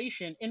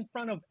conversation in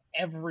front of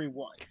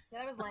everyone. Yeah,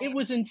 that was lame. It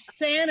was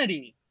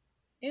insanity.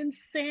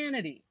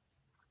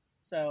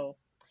 So,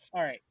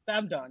 all right,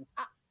 I'm done.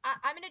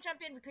 I'm going to jump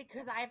in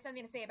because I have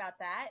something to say about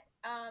that.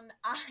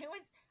 I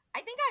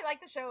think I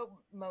like the show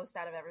most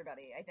out of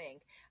everybody, I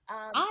think.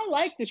 I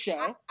like the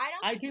show.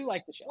 I do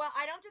like the show. Well,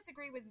 I don't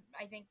disagree with,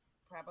 I think,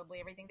 probably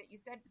everything that you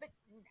said, but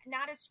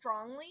not as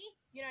strongly.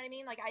 You know what I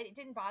mean? Like, it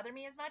didn't bother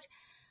me as much.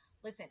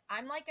 Listen,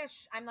 I'm like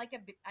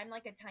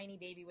a tiny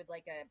baby with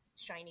like a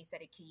shiny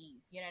set of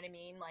keys. You know what I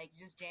mean? Like,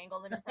 just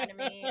jangle them in front of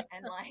me,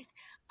 and like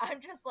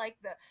I'm just like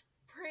the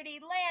pretty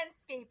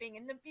landscaping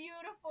and the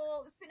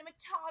beautiful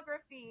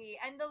cinematography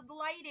and the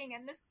lighting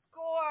and the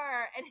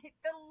score and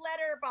the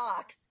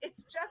letterbox.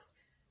 It's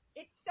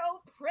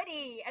so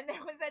pretty. And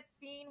there was that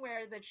scene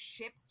where the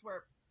ships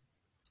were,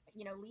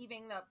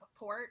 leaving the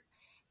port,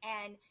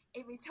 and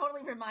it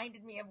totally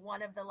reminded me of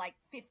one of the like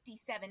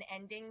 57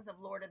 endings of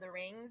Lord of the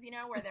Rings,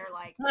 where they're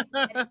like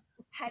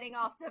heading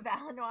off to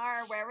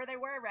Valinor or wherever they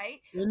were,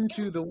 right?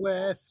 Into the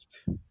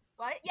west.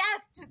 What?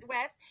 Yes, to the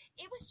west.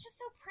 It was just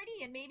so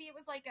pretty, and maybe it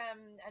was like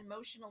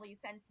emotionally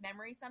sensed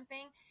memory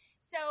something.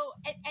 So,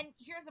 and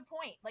here's a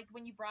point, like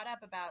when you brought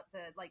up about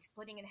the like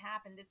splitting in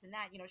half and this and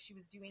that, she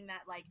was doing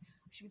that, like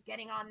she was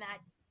getting on that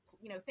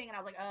thing, and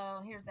I was like,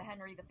 oh, here's the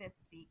Henry V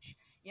speech,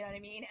 you know what I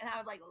mean? And I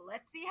was like,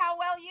 let's see how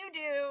well you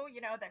do,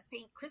 the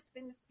St.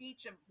 Crispin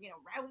speech of,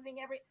 rousing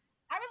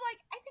I was like,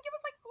 I think it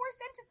was like 4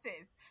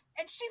 sentences.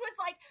 And she was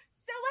like,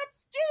 so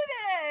let's do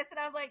this. And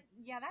I was like,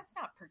 yeah, that's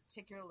not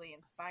particularly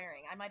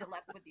inspiring. I might have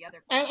left with the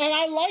other. And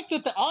I liked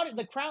that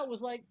the crowd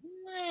was like,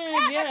 yeah,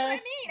 that's what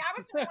I mean. I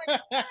was sort of like,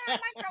 I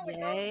might go with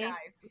those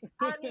guys.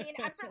 I mean,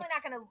 I'm certainly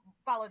not going to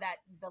follow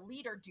the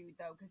leader dude,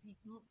 though, because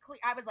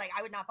I was like,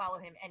 I would not follow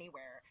him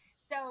anywhere.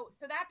 So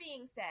that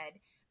being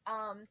said,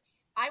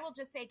 I will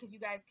just say, because you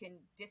guys can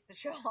diss the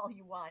show all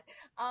you want,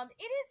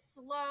 it is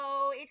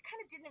slow. It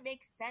kind of didn't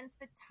make sense,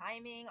 the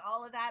timing,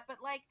 all of that. But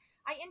like,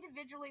 I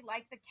individually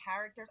like the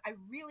characters. I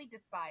really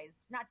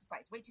not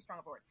despise, way too strong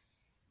a word.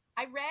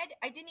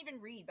 I didn't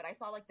even read, but I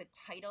saw like the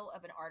title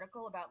of an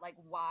article about like,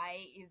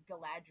 why is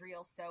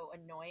Galadriel so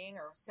annoying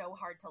or so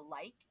hard to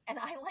like? And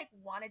I like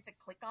wanted to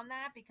click on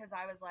that because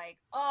I was like,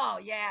 oh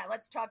yeah,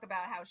 let's talk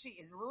about how she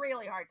is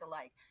really hard to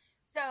like.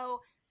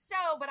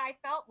 But I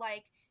felt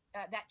like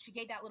that she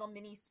gave that little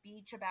mini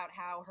speech about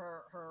how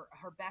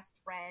her best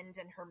friend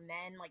and her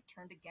men like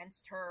turned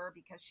against her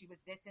because she was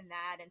this and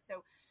that. And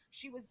so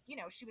she was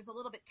a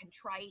little bit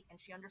contrite, and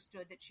she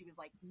understood that she was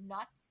like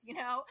nuts,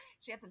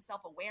 she had some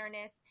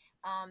self-awareness.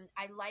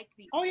 I like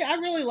oh yeah, I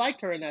really liked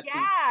her in that speech.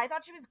 I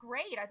thought she was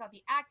great. I thought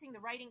the acting, the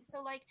writing,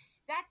 so like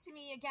that to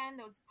me, again,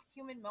 those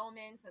human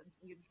moments,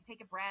 you can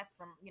take a breath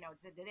from,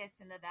 the this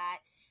and the that.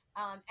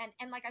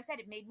 And like I said,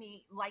 it made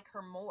me like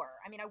her more.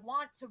 I mean, I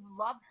want to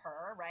love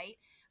her, right?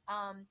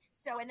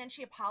 And then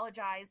she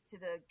apologized to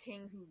the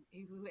king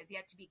who has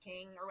yet to be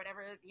king or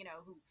whatever,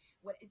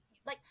 what is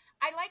like,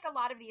 I like a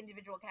lot of the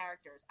individual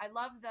characters. I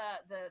love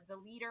the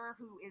leader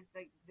who is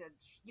the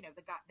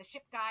guy, the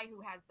ship guy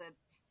who has the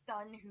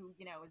son who,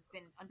 has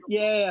been under.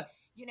 Yeah.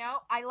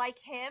 I like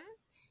him.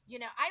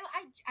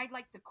 I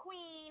like the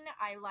queen.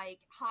 I like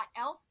hot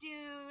elf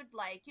dude.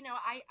 Like,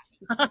 I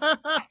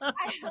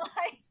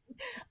like,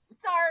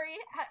 sorry,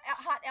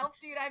 hot elf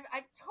dude.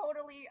 I've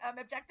totally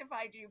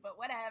objectified you, but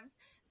whatevs.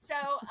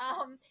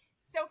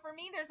 So for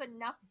me, there's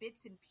enough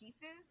bits and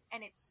pieces,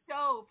 and it's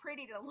so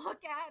pretty to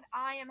look at.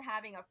 I am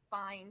having a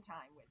fine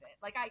time with it.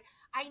 Like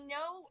I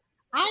know.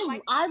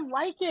 I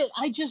like it.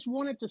 I just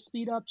want it to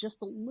speed up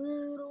just a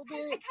little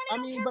bit.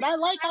 But I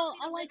like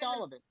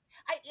all of it.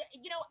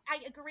 I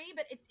agree,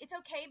 but it's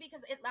okay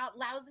because it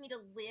allows me to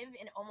live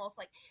in almost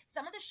like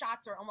some of the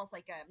shots are almost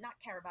like not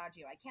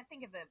Caravaggio. I can't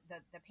think of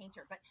the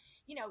painter, but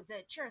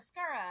the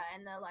chiaroscuro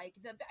and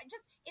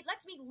it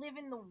lets me live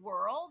in the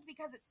world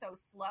because it's so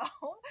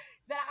slow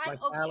that I'm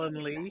like okay.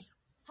 Alan Lee,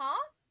 huh?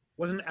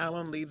 Wasn't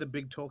Alan Lee the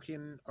big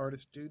Tolkien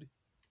artist dude?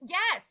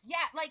 Yes,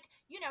 yeah, like,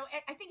 you know,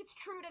 I think it's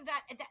true to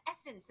that, the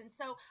essence, and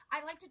so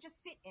I like to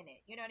just sit in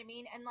it, you know what I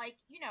mean? And like,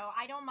 you know,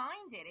 I don't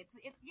mind it. It's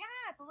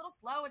yeah, it's a little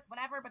slow, it's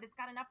whatever, but it's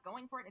got enough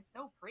going for it. It's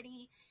so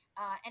pretty,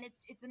 and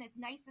it's a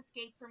nice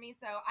escape for me.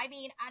 So I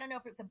mean, I don't know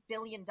if it's $1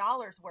 billion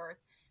worth,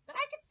 but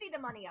I could see the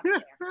money up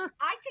there.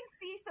 I can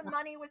see some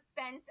money was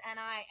spent,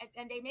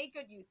 and they made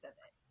good use of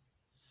it.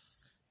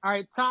 All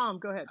right, Tom,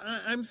 go ahead.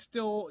 I'm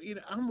still, you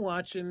know, I'm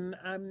watching.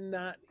 I'm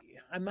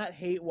not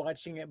hate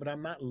watching it, but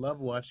I'm not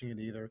love watching it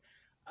either.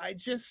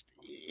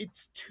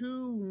 It's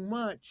too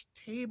much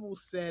table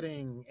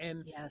setting,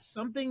 and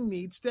something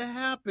needs to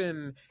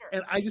happen. Sure.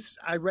 And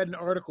I read an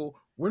article.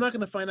 We're not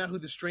going to find out who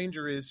the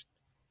stranger is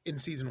in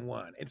season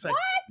 1. It's like,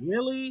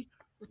 what?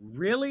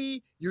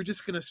 really, you're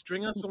just going to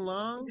string us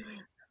along?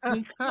 I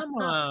mean, come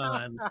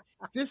on.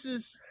 This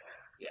is.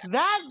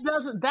 That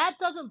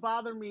doesn't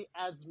bother me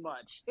as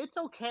much. It's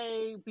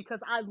okay because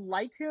I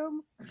like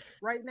him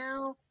right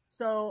now.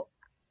 So,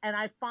 and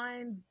I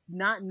find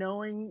not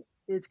knowing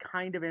is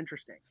kind of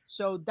interesting.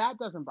 So that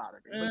doesn't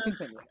bother me. But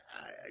continue.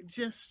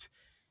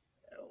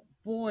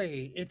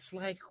 Boy, it's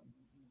like,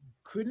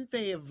 couldn't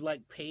they have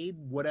like paid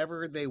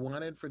whatever they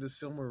wanted for the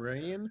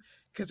Silmarillion?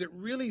 Because it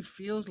really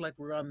feels like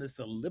we're on this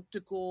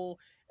elliptical,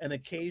 and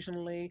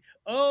occasionally,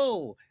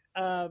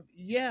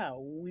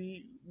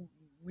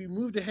 we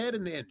moved ahead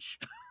an inch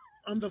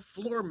on the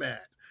floor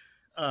mat.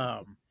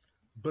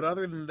 But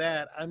other than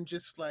that, I'm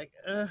just like,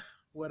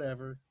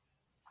 whatever.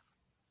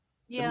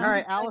 Yeah. All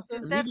right,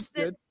 Allison. The music's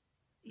good.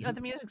 Yeah,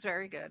 the music's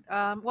very good.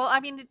 Well, I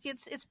mean,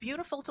 it's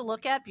beautiful to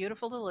look at,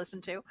 beautiful to listen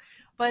to,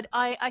 but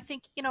I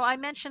think, you know, I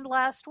mentioned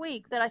last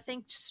week that I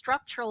think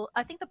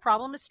the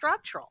problem is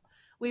structural.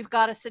 We've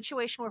got a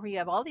situation where we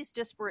have all these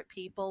disparate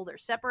people. They're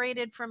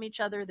separated from each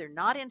other. They're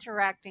not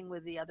interacting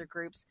with the other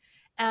groups.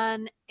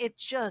 And it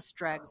just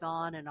drags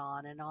on and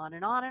on and on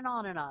and on and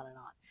on and on and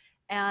on.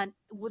 And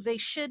we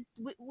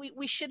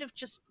should have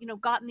just, you know,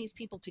 gotten these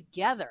people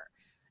together,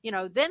 you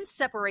know, then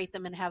separate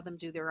them and have them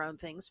do their own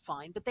things.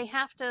 Fine. But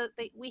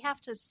we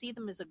have to see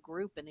them as a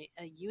group and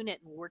a unit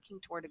and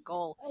working toward a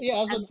goal. Yeah, I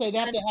was going to say they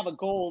have to have a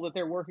goal that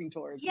they're working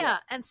towards. Yeah.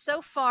 And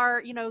so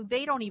far, you know,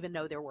 they don't even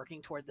know they're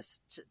working toward this,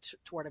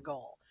 toward a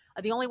goal.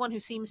 The only one who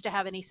seems to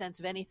have any sense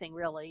of anything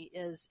really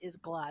is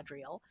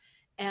Galadriel.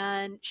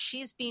 And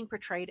she's being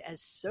portrayed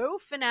as so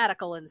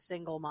fanatical and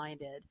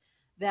single-minded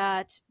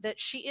that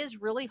she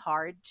is really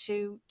hard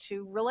to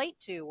relate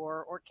to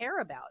or care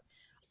about.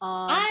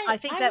 I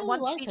think that really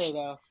one speech. Like her,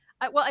 though.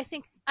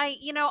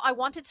 I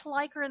wanted to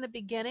like her in the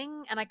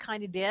beginning, and I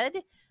kind of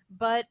did.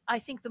 But I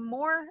think the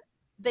more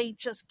they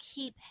just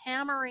keep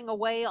hammering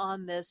away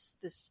on this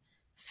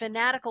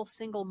fanatical,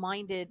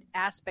 single-minded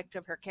aspect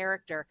of her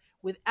character,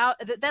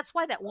 that's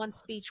why that one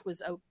speech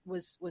was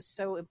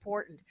so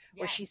important,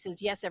 where she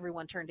says, yes,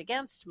 everyone turned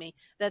against me.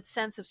 That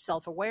sense of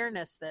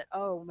self-awareness that,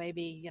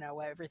 maybe, you know,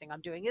 everything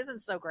I'm doing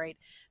isn't so great,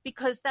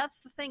 because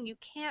that's the thing. You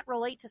can't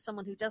relate to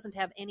someone who doesn't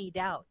have any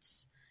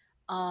doubts.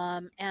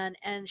 And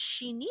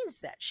she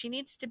needs that. She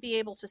needs to be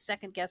able to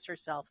second guess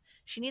herself.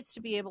 She needs to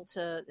be able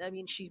to, I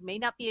mean, she may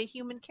not be a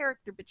human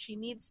character, but she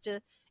needs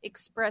to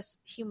express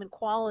human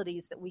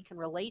qualities that we can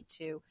relate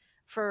to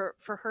for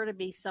her to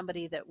be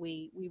somebody that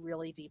we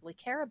really deeply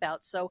care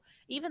about. So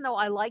even though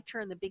I liked her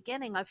in the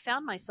beginning, I've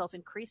found myself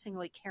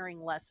increasingly caring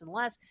less and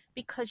less,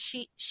 because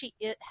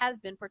it has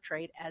been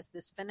portrayed as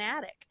this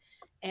fanatic.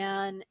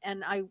 And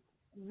I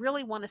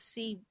really want to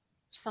see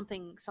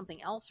something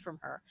else from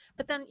her.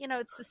 But then, you know,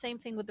 it's the same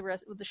thing with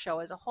the show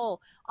as a whole.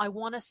 I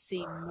want to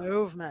see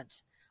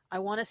movement. I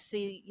want to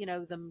see, you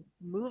know, them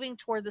moving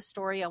toward the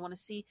story. I want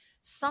to see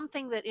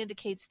something that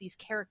indicates these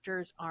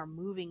characters are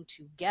moving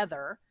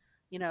together,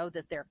 you know,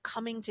 that they're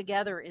coming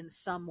together in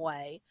some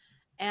way.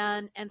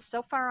 And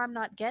so far I'm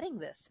not getting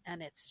this.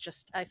 And it's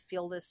just, I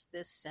feel this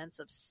sense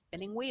of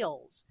spinning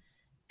wheels.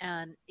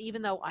 And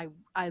even though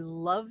I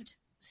loved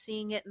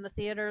seeing it in the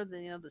theater,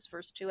 those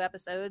first 2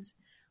 episodes,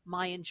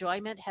 my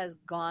enjoyment has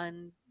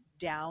gone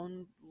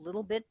down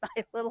little bit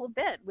by little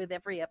bit with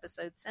every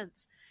episode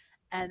since.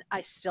 And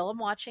I still am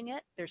watching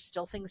it. There's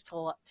still things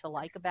to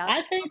like about it.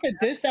 I think that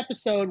this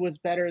episode was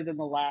better than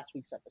the last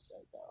week's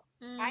episode, though.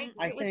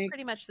 It was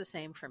pretty much the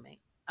same for me.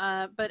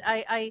 But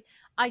I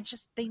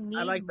just, they need.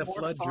 I like the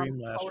Flood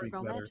Dream last week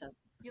better.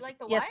 You like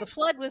the what? Yes, the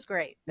Flood was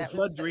great. The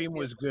Flood Dream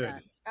was good.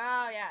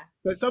 Oh yeah.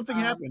 But something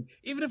happened,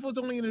 even if it was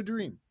only in a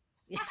dream.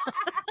 Yeah.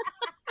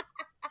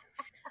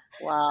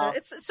 Wow.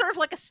 It's sort of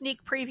like a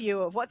sneak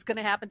preview of what's going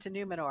to happen to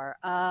Numenor.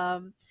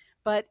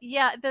 But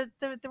yeah,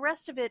 the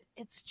rest of it,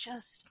 it's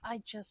just,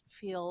 I just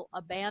feel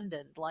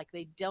abandoned. Like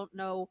they don't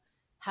know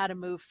how to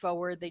move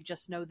forward. They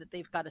just know that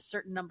they've got a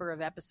certain number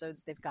of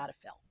episodes they've got to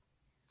fill.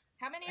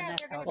 How many are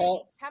there going to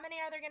be? How many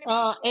are there going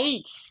to be?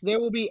 8. There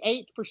will be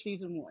 8 for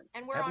season 1.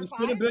 And we're Haven't on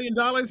spent $1 5? billion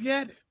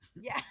yet?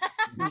 Yeah.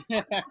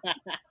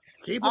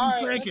 Keep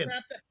them cranking.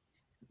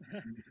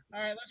 All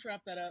right, let's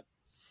wrap that up.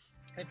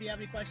 If you have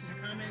any questions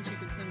or comments, you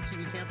can send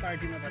them to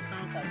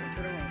campfire@gmail.com, follow on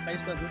Twitter, on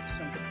Facebook, listen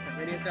to us on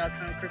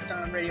radio.com,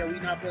 Krypton Radio,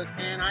 Enopolis,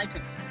 and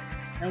iTunes.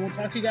 And we'll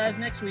talk to you guys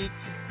next week.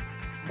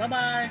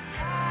 Bye-bye.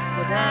 Bye.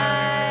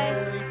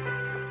 Bye.